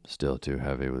 still too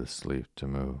heavy with sleep to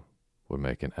move, would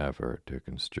make an effort to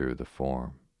construe the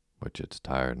form which its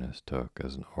tiredness took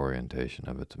as an orientation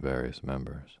of its various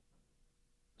members,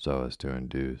 so as to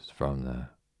induce from that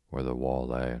where the wall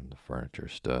lay and the furniture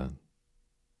stood,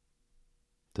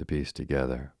 to piece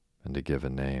together and to give a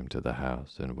name to the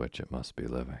house in which it must be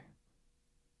living.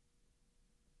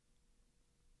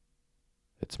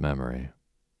 Its memory,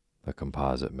 the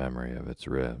composite memory of its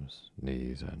ribs,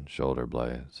 knees, and shoulder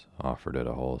blades, offered it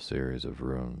a whole series of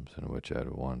rooms in which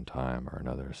at one time or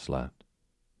another slept,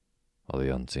 while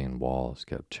the unseen walls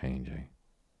kept changing,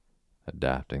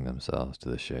 adapting themselves to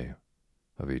the shape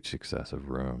of each successive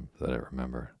room that it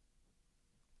remembered,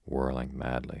 whirling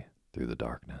madly through the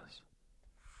darkness.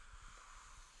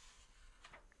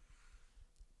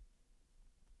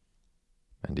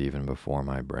 And even before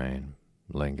my brain,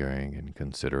 lingering in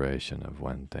consideration of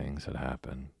when things had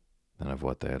happened and of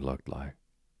what they had looked like,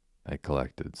 had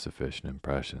collected sufficient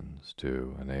impressions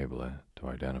to enable it to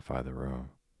identify the room,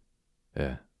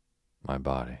 it, my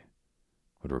body,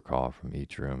 would recall from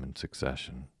each room in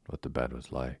succession what the bed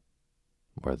was like,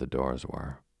 where the doors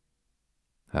were,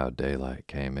 how daylight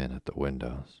came in at the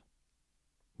windows,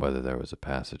 whether there was a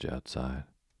passage outside,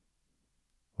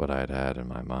 what I had had in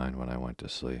my mind when I went to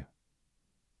sleep,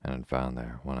 and had found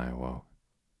there when I awoke.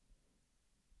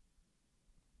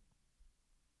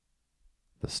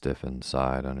 The stiffened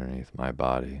side underneath my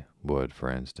body would, for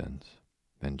instance,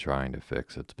 in trying to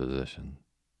fix its position,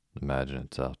 imagine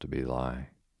itself to be lying,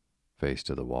 face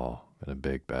to the wall, in a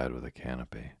big bed with a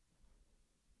canopy.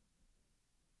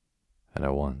 And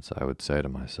at once I would say to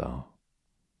myself,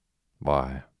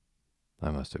 why,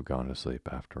 I must have gone to sleep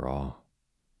after all,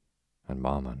 and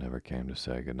Mama never came to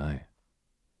say good night.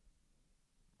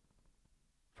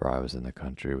 For I was in the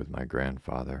country with my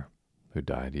grandfather, who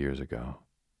died years ago,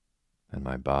 and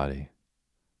my body,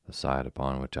 the side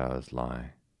upon which I was lying,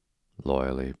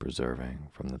 loyally preserving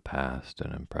from the past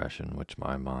an impression which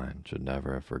my mind should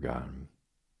never have forgotten,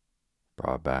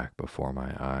 brought back before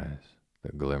my eyes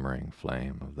the glimmering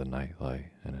flame of the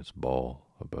nightlight in its bowl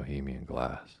of Bohemian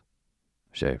glass,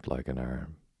 shaped like an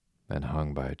urn, and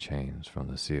hung by chains from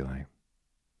the ceiling,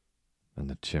 and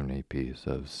the chimney piece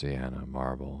of sienna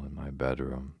marble in my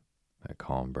bedroom at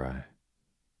Cambrai,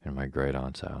 in my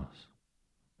great-aunt's house,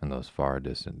 in those far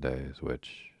distant days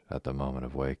which, at the moment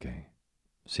of waking,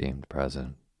 seemed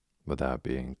present without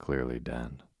being clearly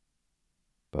denned,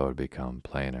 but would become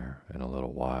plainer in a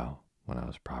little while when I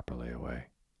was properly awake.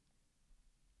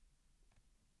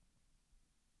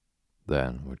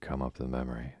 Then would come up the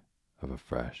memory of a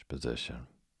fresh position.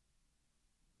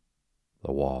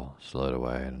 The wall slid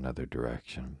away in another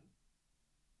direction.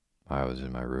 I was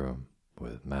in my room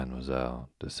with Mademoiselle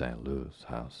de Saint Lou's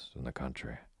house in the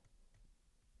country.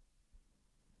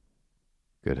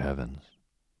 Good heavens,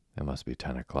 it must be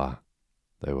 10 o'clock.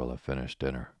 They will have finished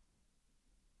dinner.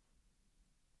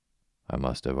 I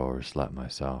must have overslept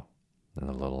myself in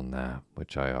the little nap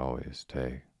which I always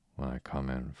take when I come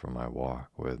in from my walk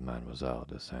with Mademoiselle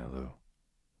de Saint Lou,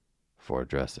 before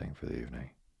dressing for the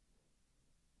evening.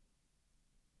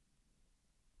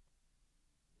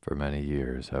 For many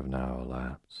years have now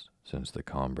elapsed since the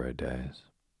Cambrai days,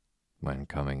 when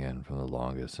coming in from the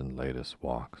longest and latest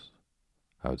walks,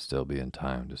 I would still be in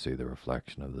time to see the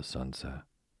reflection of the sunset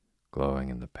glowing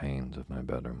in the panes of my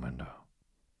bedroom window.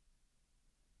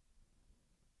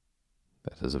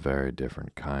 It is a very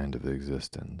different kind of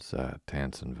existence at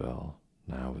Tansonville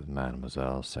now with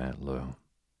Mademoiselle Saint Lou,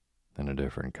 and a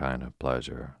different kind of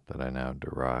pleasure that I now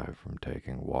derive from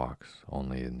taking walks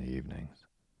only in the evenings,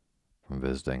 from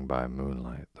visiting by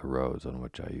moonlight the roads on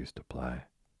which I used to play,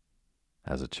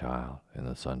 as a child, in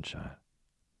the sunshine,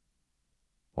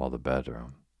 while the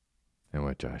bedroom, in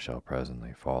which I shall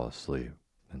presently fall asleep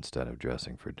instead of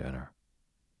dressing for dinner,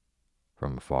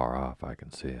 from afar off I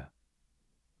can see it,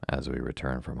 as we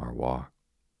return from our walk,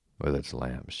 with its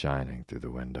lamp shining through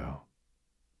the window,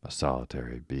 a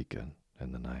solitary beacon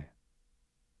in the night.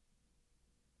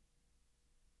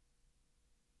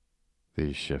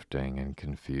 These shifting and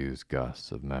confused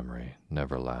gusts of memory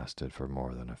never lasted for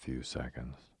more than a few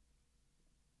seconds.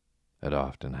 It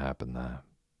often happened that,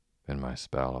 in my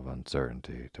spell of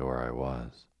uncertainty to where I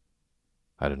was.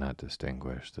 I did not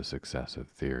distinguish the successive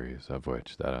theories of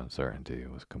which that uncertainty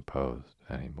was composed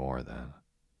any more than,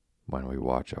 when we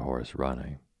watch a horse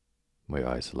running, we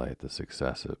isolate the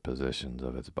successive positions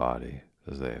of its body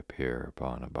as they appear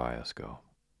upon a bioscope.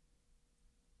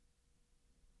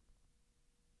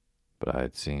 But I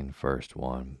had seen first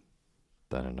one,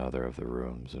 then another of the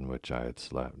rooms in which I had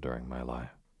slept during my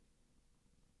life,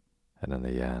 and in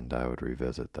the end I would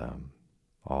revisit them,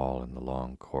 all in the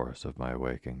long course of my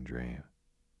waking dream.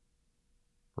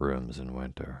 Rooms in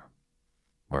winter,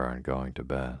 where on going to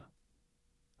bed,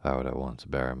 I would at once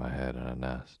bury my head in a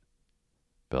nest,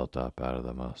 built up out of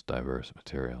the most diverse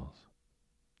materials,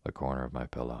 the corner of my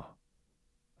pillow,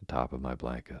 the top of my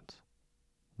blankets,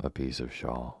 a piece of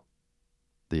shawl,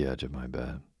 the edge of my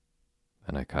bed,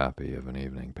 and a copy of an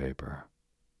evening paper,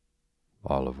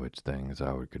 all of which things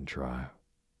I would contrive,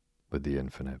 with the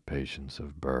infinite patience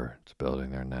of birds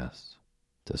building their nests,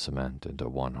 to cement into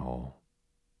one whole.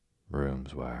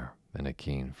 Rooms where, in a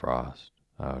keen frost,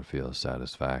 I would feel the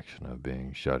satisfaction of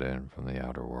being shut in from the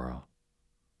outer world,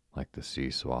 like the sea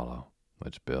swallow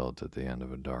which builds at the end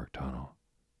of a dark tunnel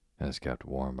and is kept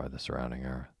warm by the surrounding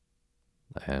earth,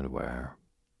 and where,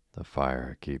 the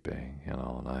fire keeping in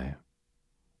all night,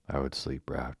 I would sleep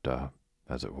wrapped up,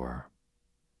 as it were,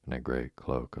 in a great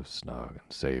cloak of snug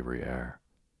and savory air,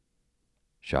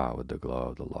 shot with the glow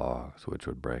of the logs which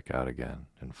would break out again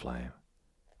in flame.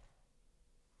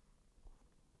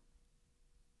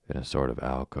 In a sort of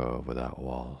alcove without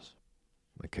walls,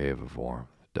 a cave of warmth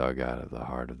dug out of the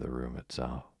heart of the room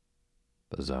itself,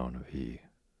 a zone of heat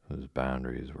whose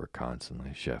boundaries were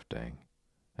constantly shifting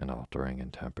and altering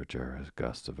in temperature as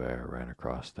gusts of air ran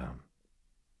across them,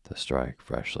 to strike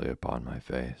freshly upon my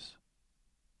face.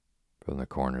 From the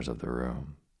corners of the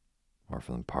room, or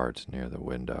from parts near the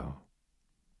window,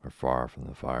 or far from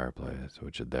the fireplace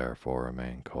which had therefore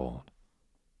remained cold,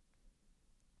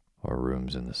 or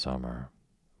rooms in the summer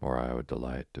where I would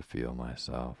delight to feel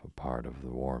myself a part of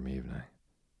the warm evening,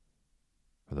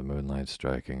 where the moonlight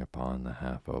striking upon the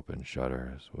half-open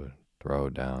shutters would throw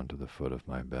down to the foot of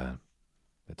my bed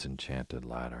its enchanted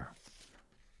ladder,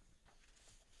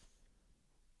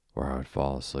 where I would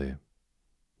fall asleep,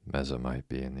 as it might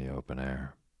be in the open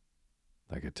air,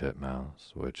 like a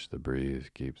titmouse which the breeze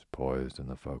keeps poised in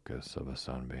the focus of a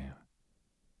sunbeam.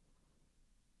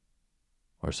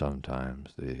 Or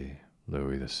sometimes the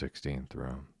Louis XVI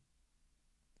room,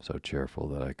 so cheerful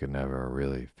that I could never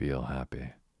really feel happy,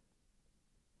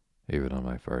 even on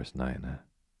my first night in it.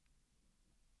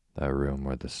 That room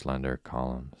where the slender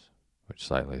columns, which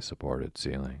slightly support its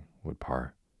ceiling, would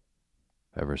part,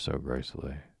 ever so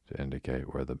gracefully, to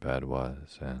indicate where the bed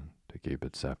was and to keep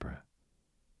it separate.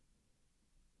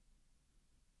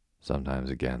 Sometimes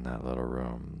again that little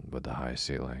room with the high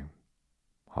ceiling,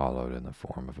 hollowed in the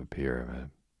form of a pyramid,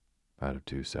 out of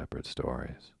two separate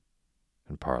stories,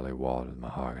 and partly walled with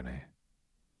mahogany,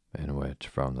 in which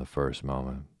from the first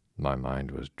moment my mind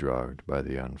was drugged by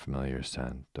the unfamiliar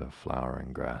scent of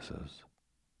flowering grasses,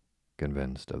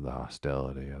 convinced of the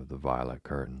hostility of the violet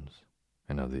curtains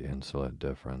and of the insolent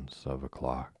difference of a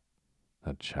clock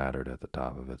that chattered at the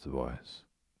top of its voice,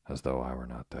 as though I were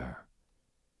not there.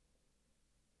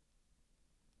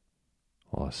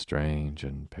 While a strange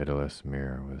and pitiless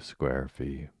mirror with square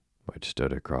feet, which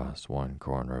stood across one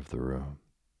corner of the room,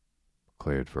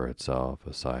 cleared for itself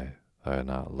a site I had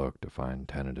not looked to find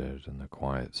tenanted in the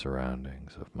quiet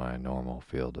surroundings of my normal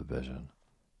field of vision.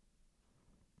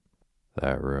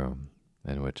 That room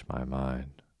in which my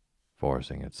mind,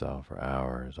 forcing itself for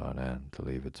hours on end to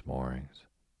leave its moorings,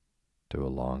 to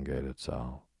elongate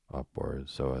itself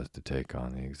upwards so as to take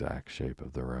on the exact shape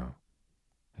of the room,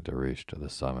 and to reach to the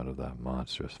summit of that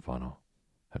monstrous funnel,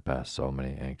 had passed so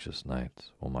many anxious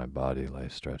nights while my body lay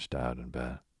stretched out in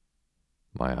bed,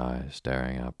 my eyes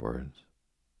staring upwards,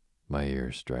 my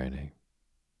ears straining,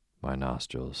 my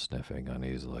nostrils sniffing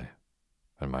uneasily,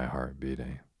 and my heart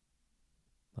beating,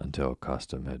 until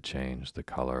custom had changed the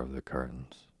color of the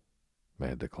curtains,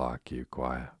 made the clock keep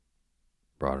quiet,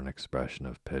 brought an expression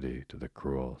of pity to the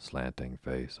cruel, slanting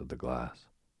face of the glass,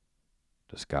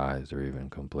 disguised or even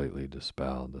completely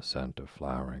dispelled the scent of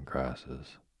flowering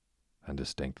grasses, and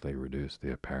distinctly reduced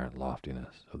the apparent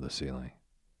loftiness of the ceiling.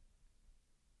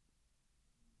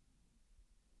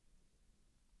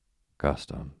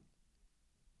 Custom,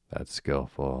 that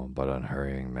skillful but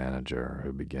unhurrying manager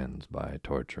who begins by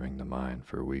torturing the mind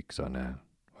for weeks on end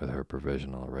with her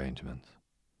provisional arrangements,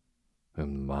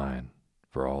 whom the mind,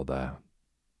 for all that,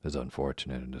 is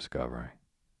unfortunate in discovering.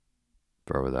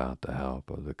 For without the help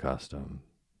of the custom,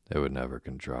 it would never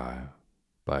contrive,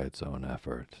 by its own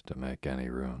efforts, to make any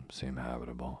room seem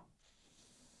habitable.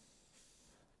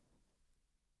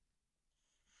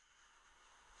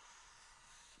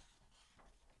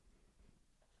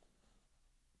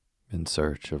 In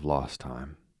Search of Lost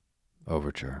Time,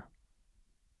 Overture.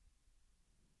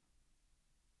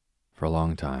 For a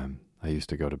long time, I used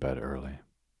to go to bed early.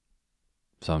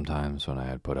 Sometimes when I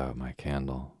had put out my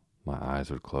candle, my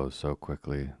eyes would close so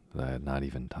quickly that I had not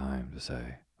even time to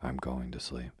say, "I'm going to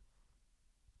sleep."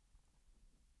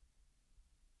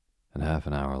 And half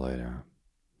an hour later,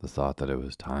 the thought that it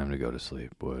was time to go to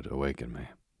sleep would awaken me.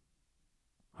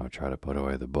 I would try to put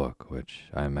away the book, which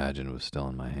I imagined was still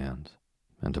in my hands,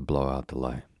 and to blow out the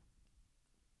light.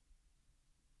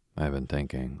 I had been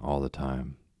thinking all the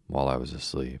time, while I was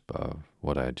asleep, of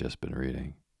what I had just been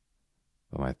reading,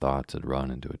 but my thoughts had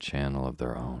run into a channel of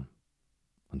their own,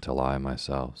 until I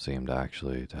myself seemed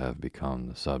actually to have become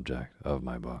the subject of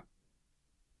my book.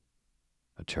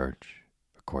 A church,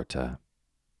 a quartet,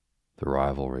 the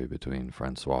rivalry between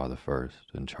Francois I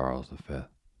and Charles V.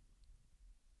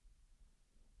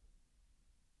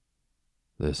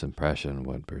 This impression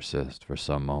would persist for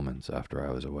some moments after I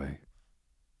was awake.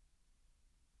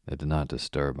 It did not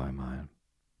disturb my mind,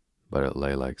 but it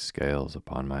lay like scales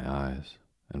upon my eyes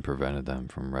and prevented them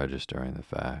from registering the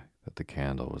fact that the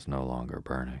candle was no longer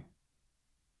burning.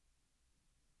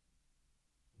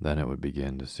 Then it would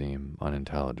begin to seem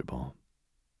unintelligible,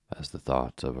 as the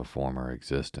thoughts of a former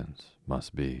existence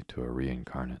must be to a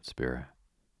reincarnate spirit.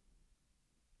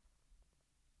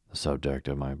 The subject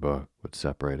of my book would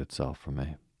separate itself from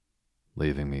me,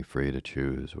 leaving me free to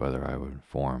choose whether I would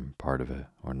form part of it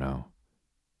or no.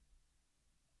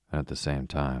 And at the same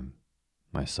time,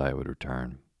 my sight would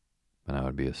return, and I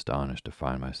would be astonished to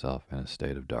find myself in a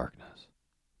state of darkness,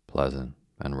 pleasant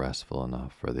and restful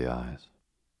enough for the eyes,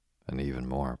 and even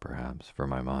more, perhaps, for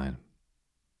my mind,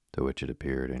 to which it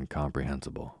appeared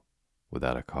incomprehensible,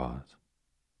 without a cause,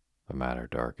 a matter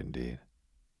dark indeed.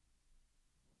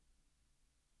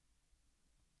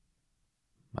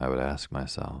 I would ask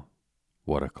myself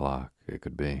what o'clock it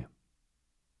could be.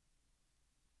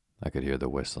 I could hear the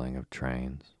whistling of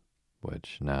trains,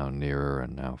 which, now nearer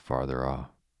and now farther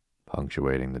off,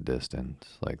 punctuating the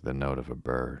distance like the note of a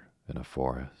bird in a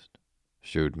forest,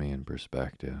 shewed me in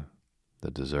perspective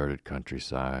the deserted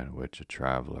countryside which a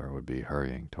traveler would be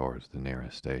hurrying towards the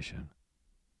nearest station.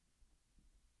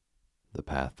 The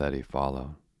path that he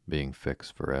followed being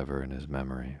fixed forever in his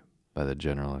memory by the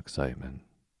general excitement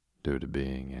due to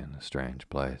being in a strange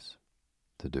place,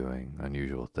 to doing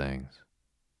unusual things,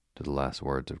 to the last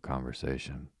words of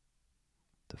conversation,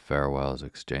 to farewells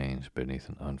exchanged beneath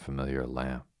an unfamiliar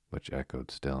lamp which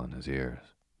echoed still in his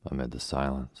ears amid the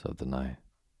silence of the night,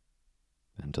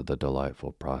 and to the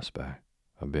delightful prospect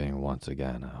of being once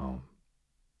again at home.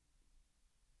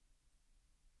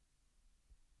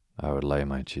 I would lay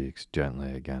my cheeks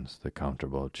gently against the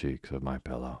comfortable cheeks of my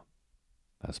pillow,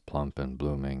 as plump and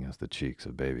blooming as the cheeks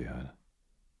of babyhood.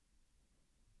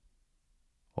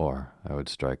 Or I would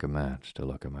strike a match to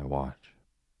look at my watch.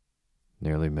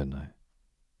 Nearly midnight.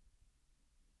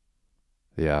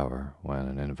 The hour when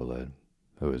an invalid,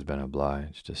 who has been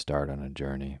obliged to start on a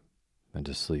journey and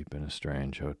to sleep in a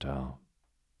strange hotel,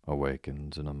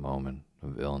 awakens in a moment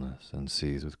of illness and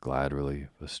sees with glad relief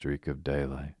a streak of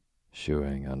daylight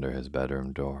shewing under his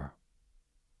bedroom door.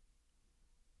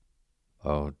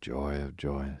 Oh, joy of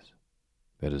joys!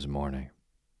 It is morning.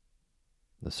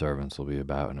 The servants will be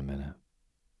about in a minute.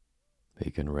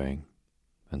 He can ring,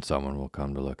 and someone will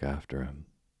come to look after him.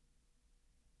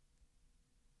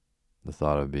 The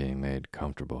thought of being made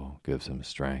comfortable gives him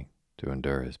strength to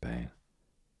endure his pain.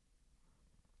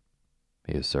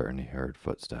 He is certain he heard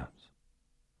footsteps.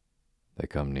 They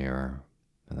come nearer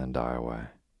and then die away.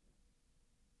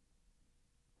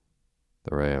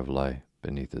 The ray of light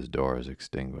beneath his door is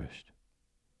extinguished.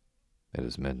 It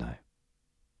is midnight.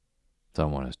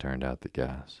 Someone has turned out the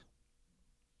gas.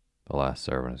 The last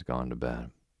servant has gone to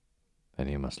bed, and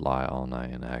he must lie all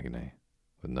night in agony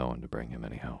with no one to bring him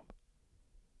any help.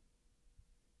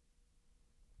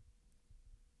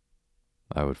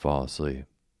 I would fall asleep,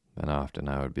 and often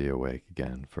I would be awake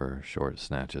again for short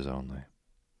snatches only,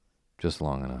 just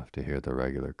long enough to hear the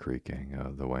regular creaking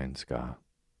of the wainscot,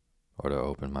 or to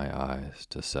open my eyes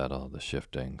to settle the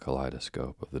shifting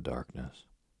kaleidoscope of the darkness,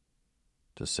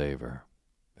 to savor,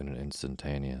 in an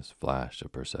instantaneous flash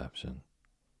of perception,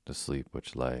 the sleep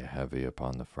which lay heavy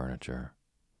upon the furniture,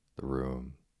 the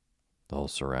room, the whole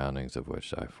surroundings of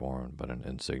which I formed but an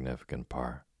insignificant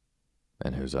part,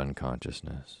 and whose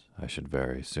unconsciousness I should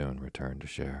very soon return to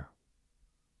share.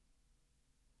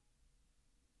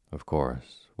 Of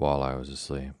course, while I was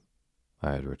asleep,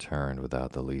 I had returned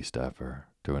without the least effort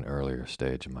to an earlier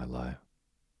stage of my life,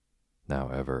 now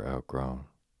ever outgrown,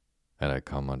 and had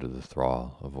come under the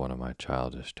thrall of one of my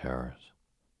childish terrors,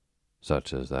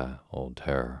 such as that old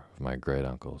terror of my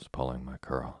great-uncle's pulling my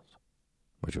curls.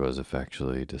 which was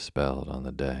effectually dispelled on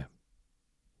the day,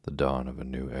 the dawn of a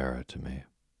new era to me,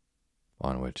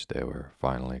 on which they were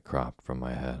finally cropped from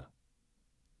my head.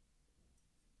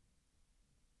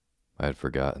 I had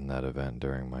forgotten that event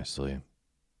during my sleep.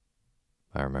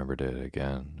 I remembered it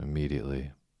again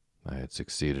immediately I had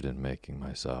succeeded in making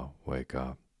myself wake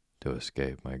up to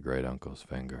escape my great-uncle's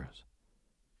fingers.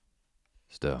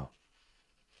 Still,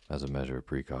 as a measure of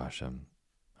precaution,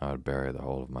 I would bury the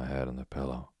whole of my head in the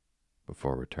pillow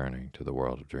before returning to the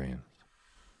world of dreams.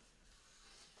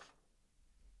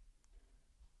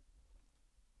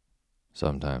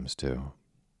 Sometimes, too,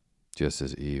 just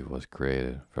as Eve was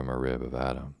created from a rib of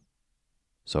Adam,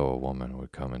 so a woman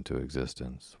would come into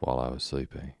existence while I was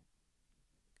sleeping,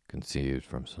 conceived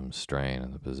from some strain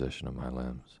in the position of my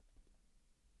limbs,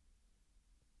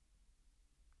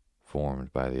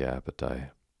 formed by the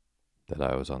appetite that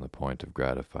I was on the point of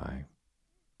gratifying.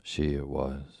 She it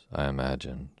was, I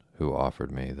imagined, who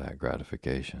offered me that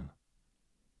gratification.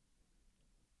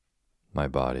 My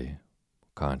body,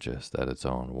 conscious that its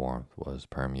own warmth was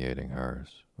permeating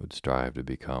hers, would strive to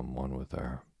become one with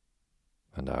her,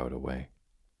 and I would awake.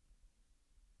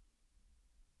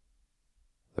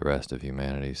 The rest of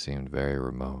humanity seemed very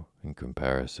remote in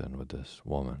comparison with this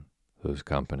woman whose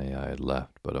company I had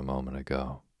left but a moment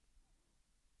ago.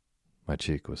 My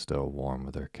cheek was still warm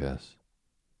with her kiss,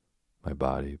 my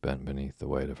body bent beneath the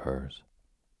weight of hers.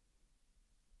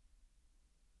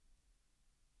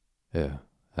 If,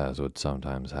 as would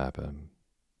sometimes happen,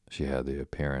 she had the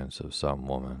appearance of some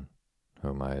woman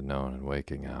whom I had known in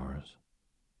waking hours,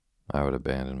 I would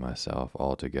abandon myself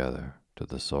altogether to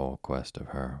the sole quest of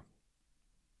her,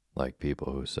 like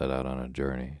people who set out on a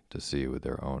journey to see with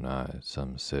their own eyes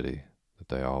some city that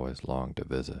they always long to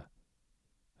visit,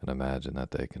 and imagine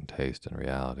that they can taste in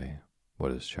reality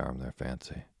what has charmed their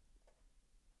fancy.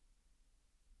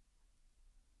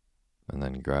 And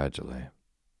then gradually,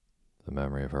 the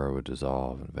memory of her would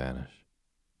dissolve and vanish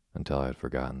until I had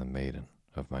forgotten the maiden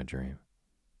of my dream.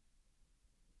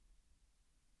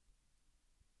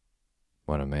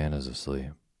 When a man is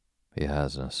asleep, he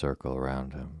has in a circle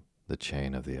around him the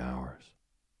chain of the hours,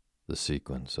 the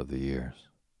sequence of the years,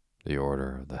 the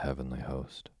order of the heavenly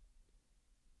host.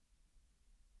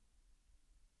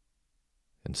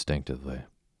 Instinctively,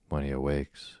 when he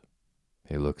awakes,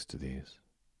 he looks to these,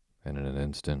 and in an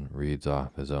instant reads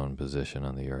off his own position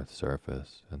on the earth's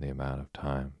surface and the amount of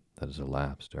time that has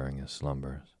elapsed during his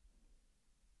slumbers.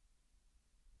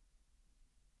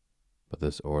 But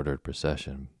this ordered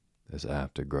procession is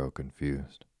apt to grow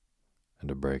confused and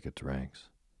to break its ranks.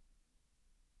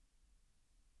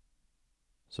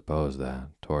 Suppose that,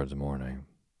 towards morning,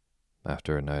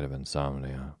 after a night of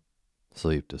insomnia,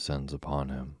 sleep descends upon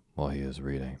him while he is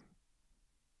reading,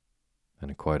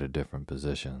 in quite a different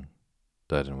position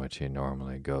that in which he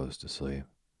normally goes to sleep.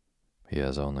 He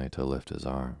has only to lift his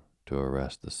arm to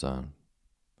arrest the sun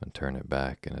and turn it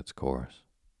back in its course,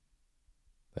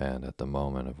 and at the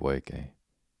moment of waking,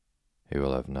 he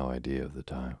will have no idea of the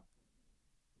time,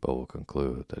 but will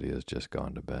conclude that he has just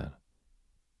gone to bed.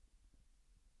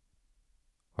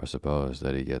 Or suppose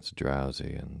that he gets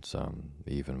drowsy in some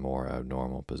even more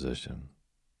abnormal position,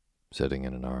 sitting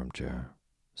in an armchair,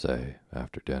 say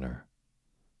after dinner,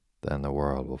 then the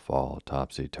world will fall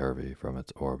topsy-turvy from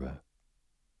its orbit.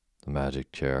 The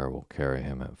magic chair will carry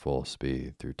him at full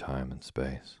speed through time and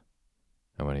space,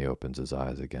 and when he opens his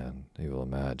eyes again, he will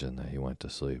imagine that he went to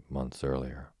sleep months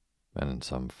earlier and in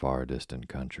some far distant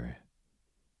country.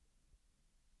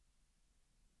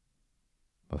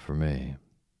 But for me,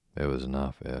 it was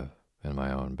enough if, in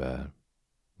my own bed,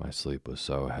 my sleep was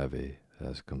so heavy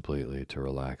as completely to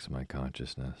relax my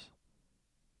consciousness,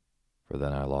 for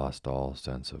then I lost all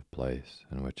sense of place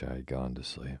in which I had gone to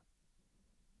sleep.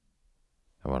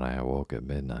 And when I awoke at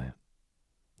midnight,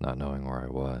 not knowing where I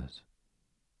was,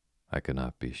 I could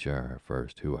not be sure at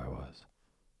first who I was.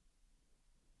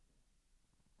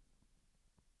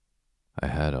 I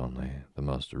had only the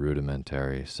most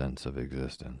rudimentary sense of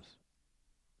existence,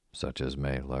 such as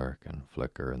may lurk and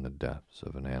flicker in the depths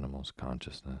of an animal's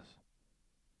consciousness.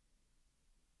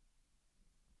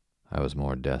 I was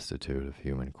more destitute of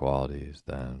human qualities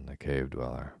than the cave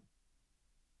dweller.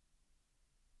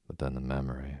 But then the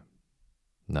memory,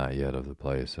 not yet of the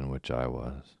place in which I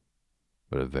was,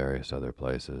 but of various other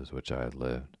places which I had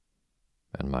lived,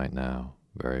 and might now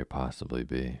very possibly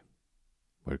be,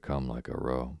 would come like a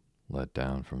rope let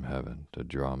down from heaven to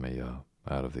draw me up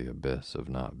out of the abyss of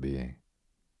not being,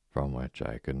 from which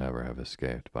I could never have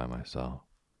escaped by myself.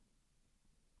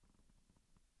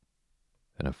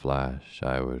 In a flash,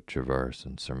 I would traverse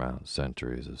and surmount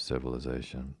centuries of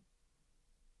civilization,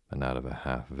 and out of a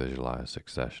half-visualized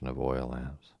succession of oil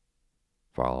lamps,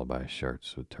 followed by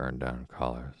shirts with turned-down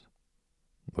collars,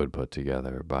 would put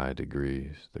together by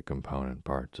degrees the component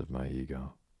parts of my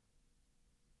ego.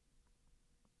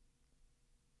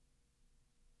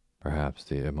 Perhaps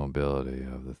the immobility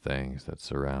of the things that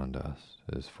surround us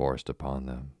is forced upon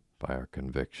them by our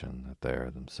conviction that they are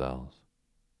themselves,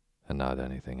 and not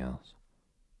anything else,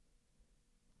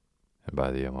 and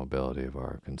by the immobility of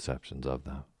our conceptions of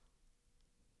them.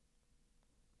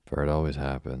 For it always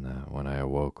happened that when I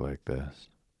awoke like this,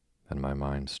 and my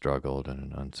mind struggled in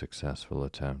an unsuccessful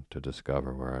attempt to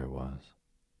discover where I was,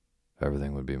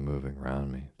 everything would be moving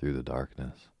round me through the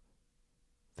darkness.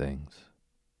 Things,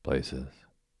 places,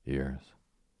 years.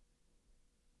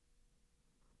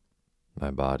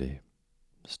 My body,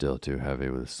 still too heavy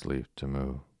with sleep to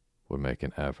move, would make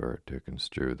an effort to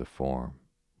construe the form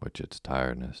which its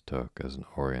tiredness took as an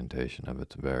orientation of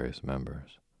its various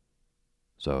members,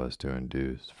 so as to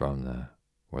induce from that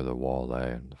where the wall lay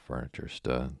and the furniture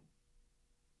stood,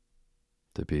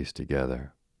 to piece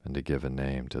together and to give a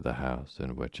name to the house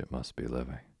in which it must be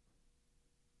living.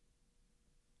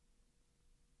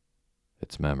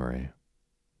 Its memory,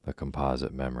 the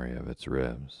composite memory of its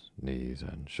ribs, knees,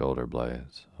 and shoulder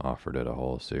blades, offered it a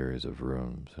whole series of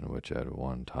rooms in which at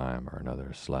one time or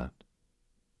another slept,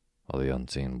 while the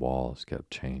unseen walls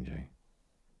kept changing,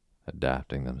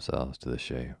 adapting themselves to the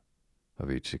shape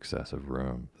of each successive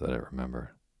room that it remembered,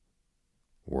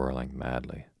 whirling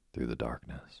madly through the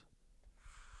darkness.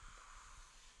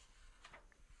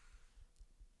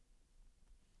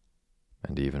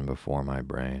 And even before my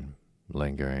brain,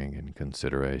 lingering in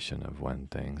consideration of when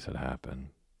things had happened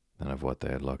and of what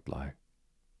they had looked like,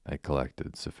 had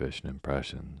collected sufficient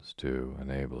impressions to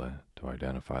enable it to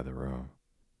identify the room,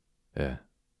 it,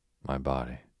 my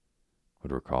body,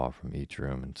 would recall from each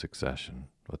room in succession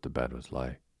what the bed was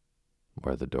like,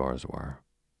 where the doors were,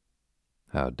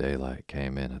 how daylight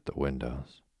came in at the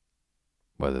windows,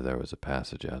 whether there was a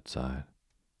passage outside,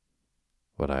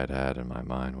 what I had had in my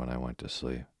mind when I went to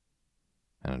sleep,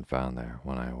 and had found there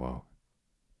when I awoke.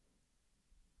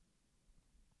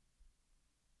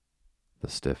 The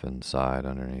stiffened side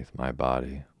underneath my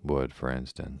body would, for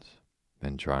instance,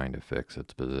 in trying to fix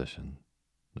its position,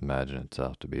 imagine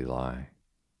itself to be lying,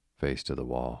 face to the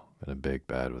wall, in a big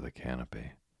bed with a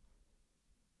canopy.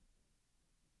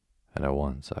 And at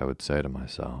once I would say to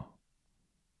myself,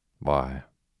 why,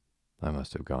 I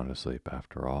must have gone to sleep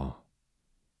after all,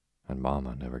 and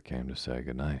Mama never came to say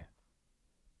good night.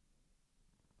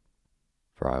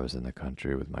 For I was in the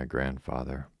country with my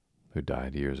grandfather, who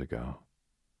died years ago,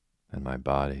 and my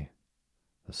body,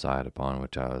 the side upon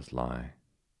which I was lying,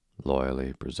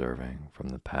 loyally preserving from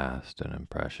the past an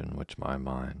impression which my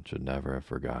mind should never have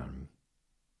forgotten,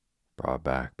 brought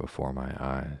back before my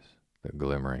eyes the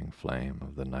glimmering flame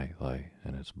of the night light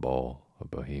in its bowl of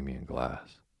Bohemian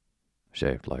glass,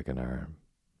 shaped like an urn,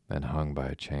 and hung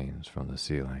by chains from the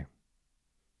ceiling,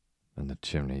 and the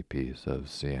chimney piece of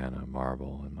Sienna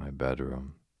marble in my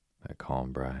bedroom at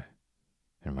Cambrai,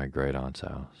 in my great-aunt's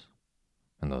house,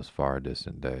 in those far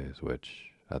distant days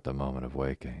which, at the moment of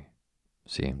waking,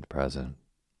 seemed present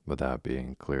without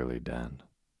being clearly denned,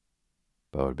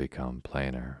 but would become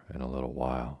plainer in a little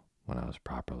while when I was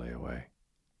properly awake.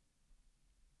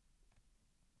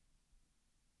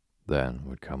 Then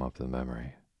would come up the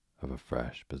memory of a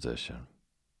fresh position.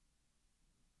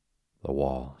 The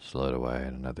wall slid away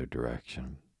in another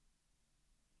direction.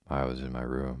 I was in my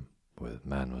room with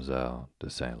Mademoiselle de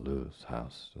Saint Lou's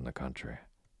house in the country.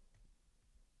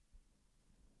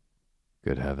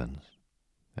 Good heavens,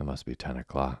 it must be 10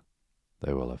 o'clock.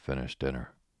 They will have finished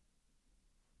dinner.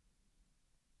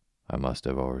 I must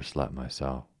have overslept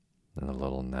myself in the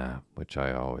little nap which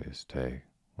I always take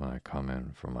when I come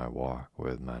in from my walk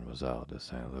with Mademoiselle de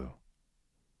Saint Lou,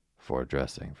 before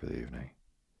dressing for the evening.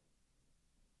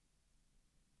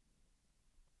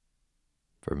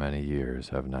 For many years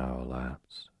have now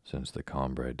elapsed since the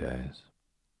Cambrai days,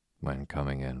 when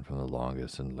coming in from the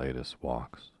longest and latest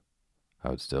walks, I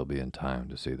would still be in time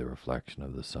to see the reflection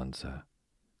of the sunset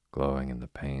glowing in the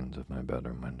panes of my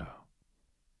bedroom window.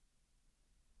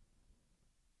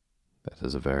 It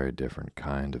is a very different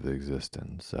kind of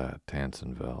existence at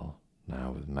Tansonville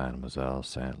now with Mademoiselle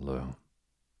Saint Lou,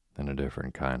 and a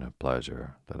different kind of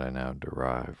pleasure that I now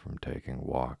derive from taking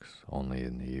walks only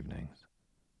in the evenings,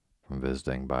 from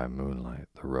visiting by moonlight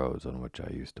the roads on which I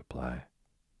used to play,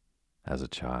 as a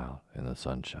child, in the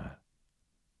sunshine,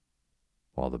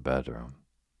 while the bedroom,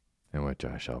 in which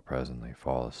I shall presently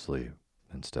fall asleep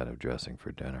instead of dressing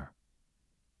for dinner,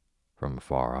 from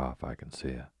afar off I can see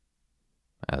it,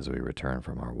 as we return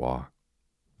from our walk,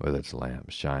 with its lamp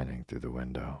shining through the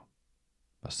window,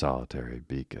 a solitary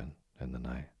beacon in the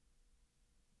night.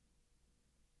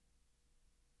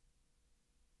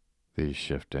 These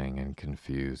shifting and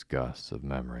confused gusts of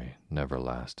memory never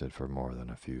lasted for more than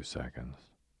a few seconds.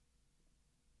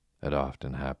 It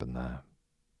often happened that,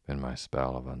 in my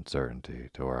spell of uncertainty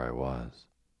to where I was,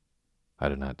 I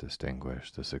did not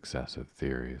distinguish the successive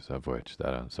theories of which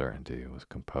that uncertainty was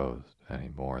composed any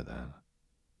more than,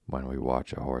 when we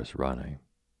watch a horse running,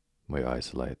 we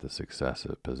isolate the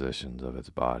successive positions of its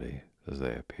body as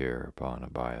they appear upon a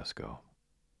bioscope.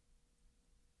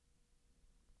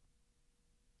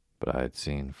 But I had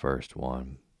seen first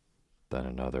one, then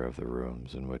another of the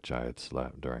rooms in which I had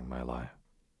slept during my life,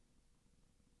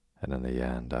 and in the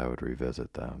end I would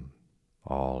revisit them,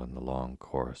 all in the long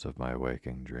course of my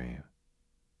waking dream.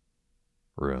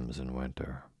 Rooms in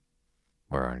winter,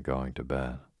 where on going to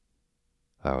bed,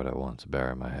 I would at once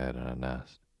bury my head in a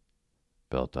nest,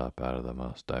 built up out of the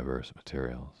most diverse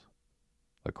materials,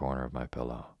 the corner of my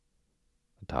pillow,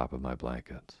 the top of my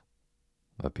blankets,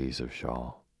 a piece of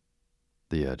shawl,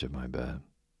 the edge of my bed,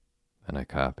 and a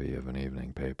copy of an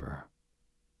evening paper,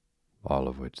 all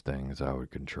of which things I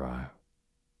would contrive,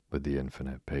 with the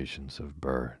infinite patience of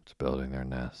birds building their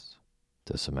nests,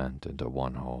 to cement into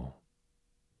one whole.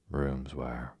 Rooms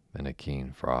where, in a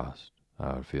keen frost,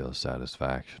 I would feel the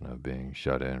satisfaction of being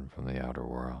shut in from the outer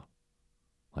world,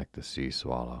 like the sea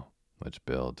swallow which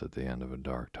builds at the end of a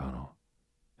dark tunnel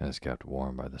and is kept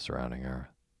warm by the surrounding earth,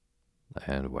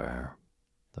 and where,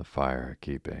 the fire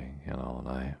keeping in all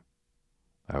night,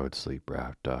 I would sleep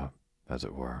wrapped up, as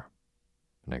it were,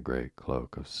 in a great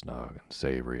cloak of snug and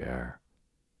savory air,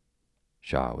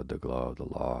 shot with the glow of the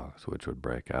logs which would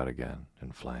break out again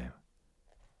in flame.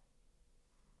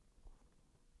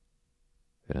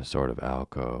 In a sort of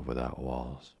alcove without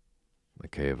walls, a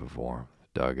cave of warmth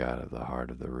dug out of the heart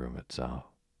of the room itself,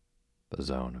 a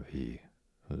zone of heat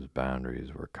whose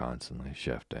boundaries were constantly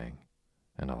shifting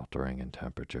and altering in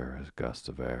temperature as gusts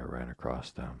of air ran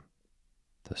across them,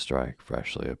 to strike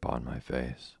freshly upon my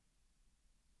face.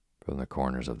 From the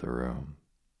corners of the room,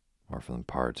 or from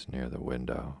parts near the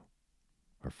window,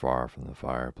 or far from the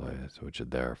fireplace which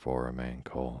had therefore remained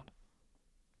cold,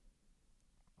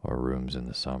 or rooms in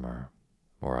the summer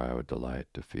where I would delight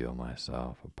to feel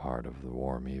myself a part of the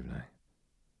warm evening,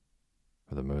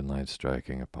 where the moonlight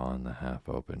striking upon the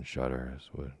half-open shutters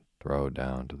would throw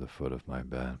down to the foot of my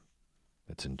bed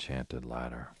its enchanted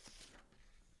ladder,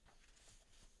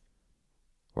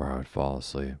 where I would fall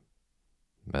asleep,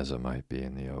 as it might be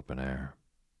in the open air,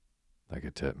 like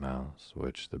a titmouse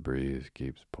which the breeze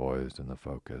keeps poised in the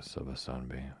focus of a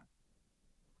sunbeam.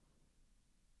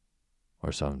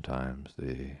 Or sometimes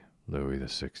the Louis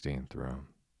XVI room,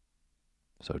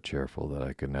 so cheerful that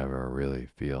I could never really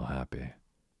feel happy,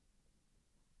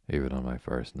 even on my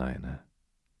first night in it.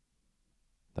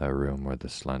 That room where the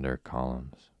slender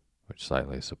columns, which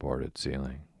slightly supported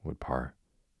ceiling, would part,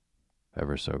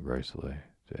 ever so gracefully,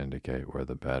 to indicate where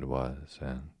the bed was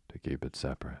and to keep it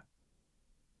separate.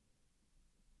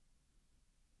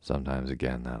 Sometimes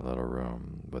again that little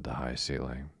room with the high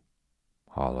ceiling,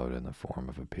 hollowed in the form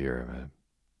of a pyramid,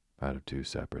 out of two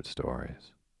separate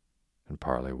stories, and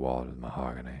partly walled with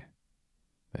mahogany,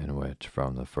 in which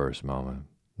from the first moment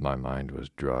my mind was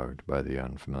drugged by the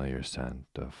unfamiliar scent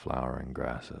of flowering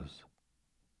grasses,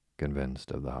 convinced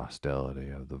of the hostility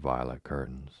of the violet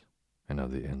curtains and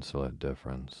of the insolent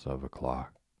difference of a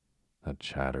clock that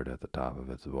chattered at the top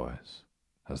of its voice,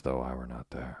 as though I were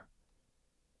not there.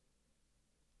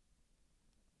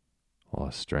 While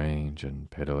a strange and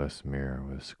pitiless mirror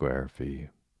with square feet,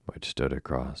 which stood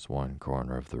across one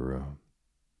corner of the room,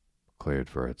 cleared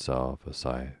for itself a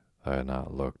sight I had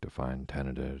not looked to find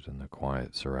tenanted in the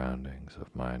quiet surroundings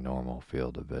of my normal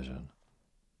field of vision.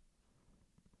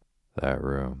 That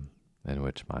room in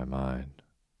which my mind,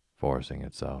 forcing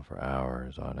itself for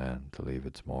hours on end to leave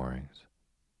its moorings,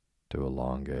 to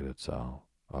elongate itself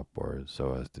upwards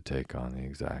so as to take on the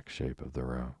exact shape of the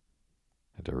room,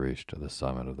 and to reach to the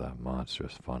summit of that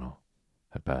monstrous funnel,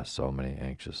 had passed so many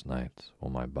anxious nights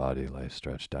while my body lay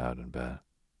stretched out in bed,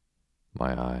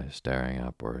 my eyes staring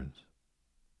upwards,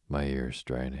 my ears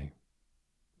straining,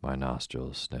 my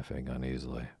nostrils sniffing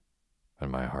uneasily,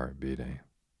 and my heart beating,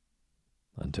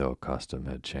 until custom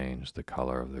had changed the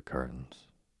color of the curtains,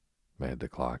 made the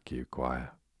clock keep quiet,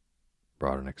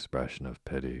 brought an expression of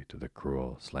pity to the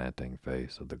cruel, slanting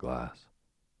face of the glass,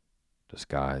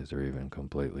 disguised or even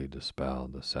completely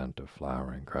dispelled the scent of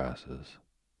flowering grasses,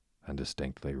 and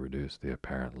distinctly reduced the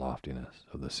apparent loftiness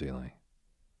of the ceiling.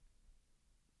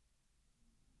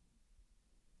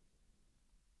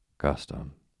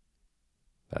 Custom,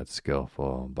 that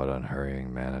skillful but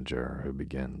unhurrying manager who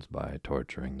begins by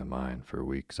torturing the mind for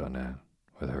weeks on end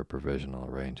with her provisional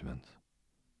arrangements,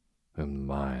 whom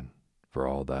the mind, for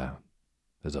all that,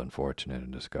 is unfortunate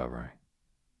in discovering.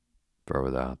 For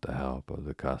without the help of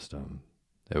the custom,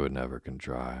 it would never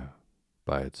contrive,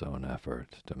 by its own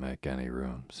effort, to make any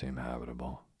room seem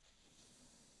habitable.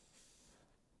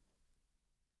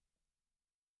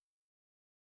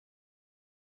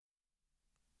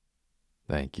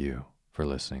 Thank you for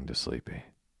listening to Sleepy.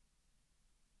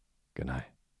 Good night.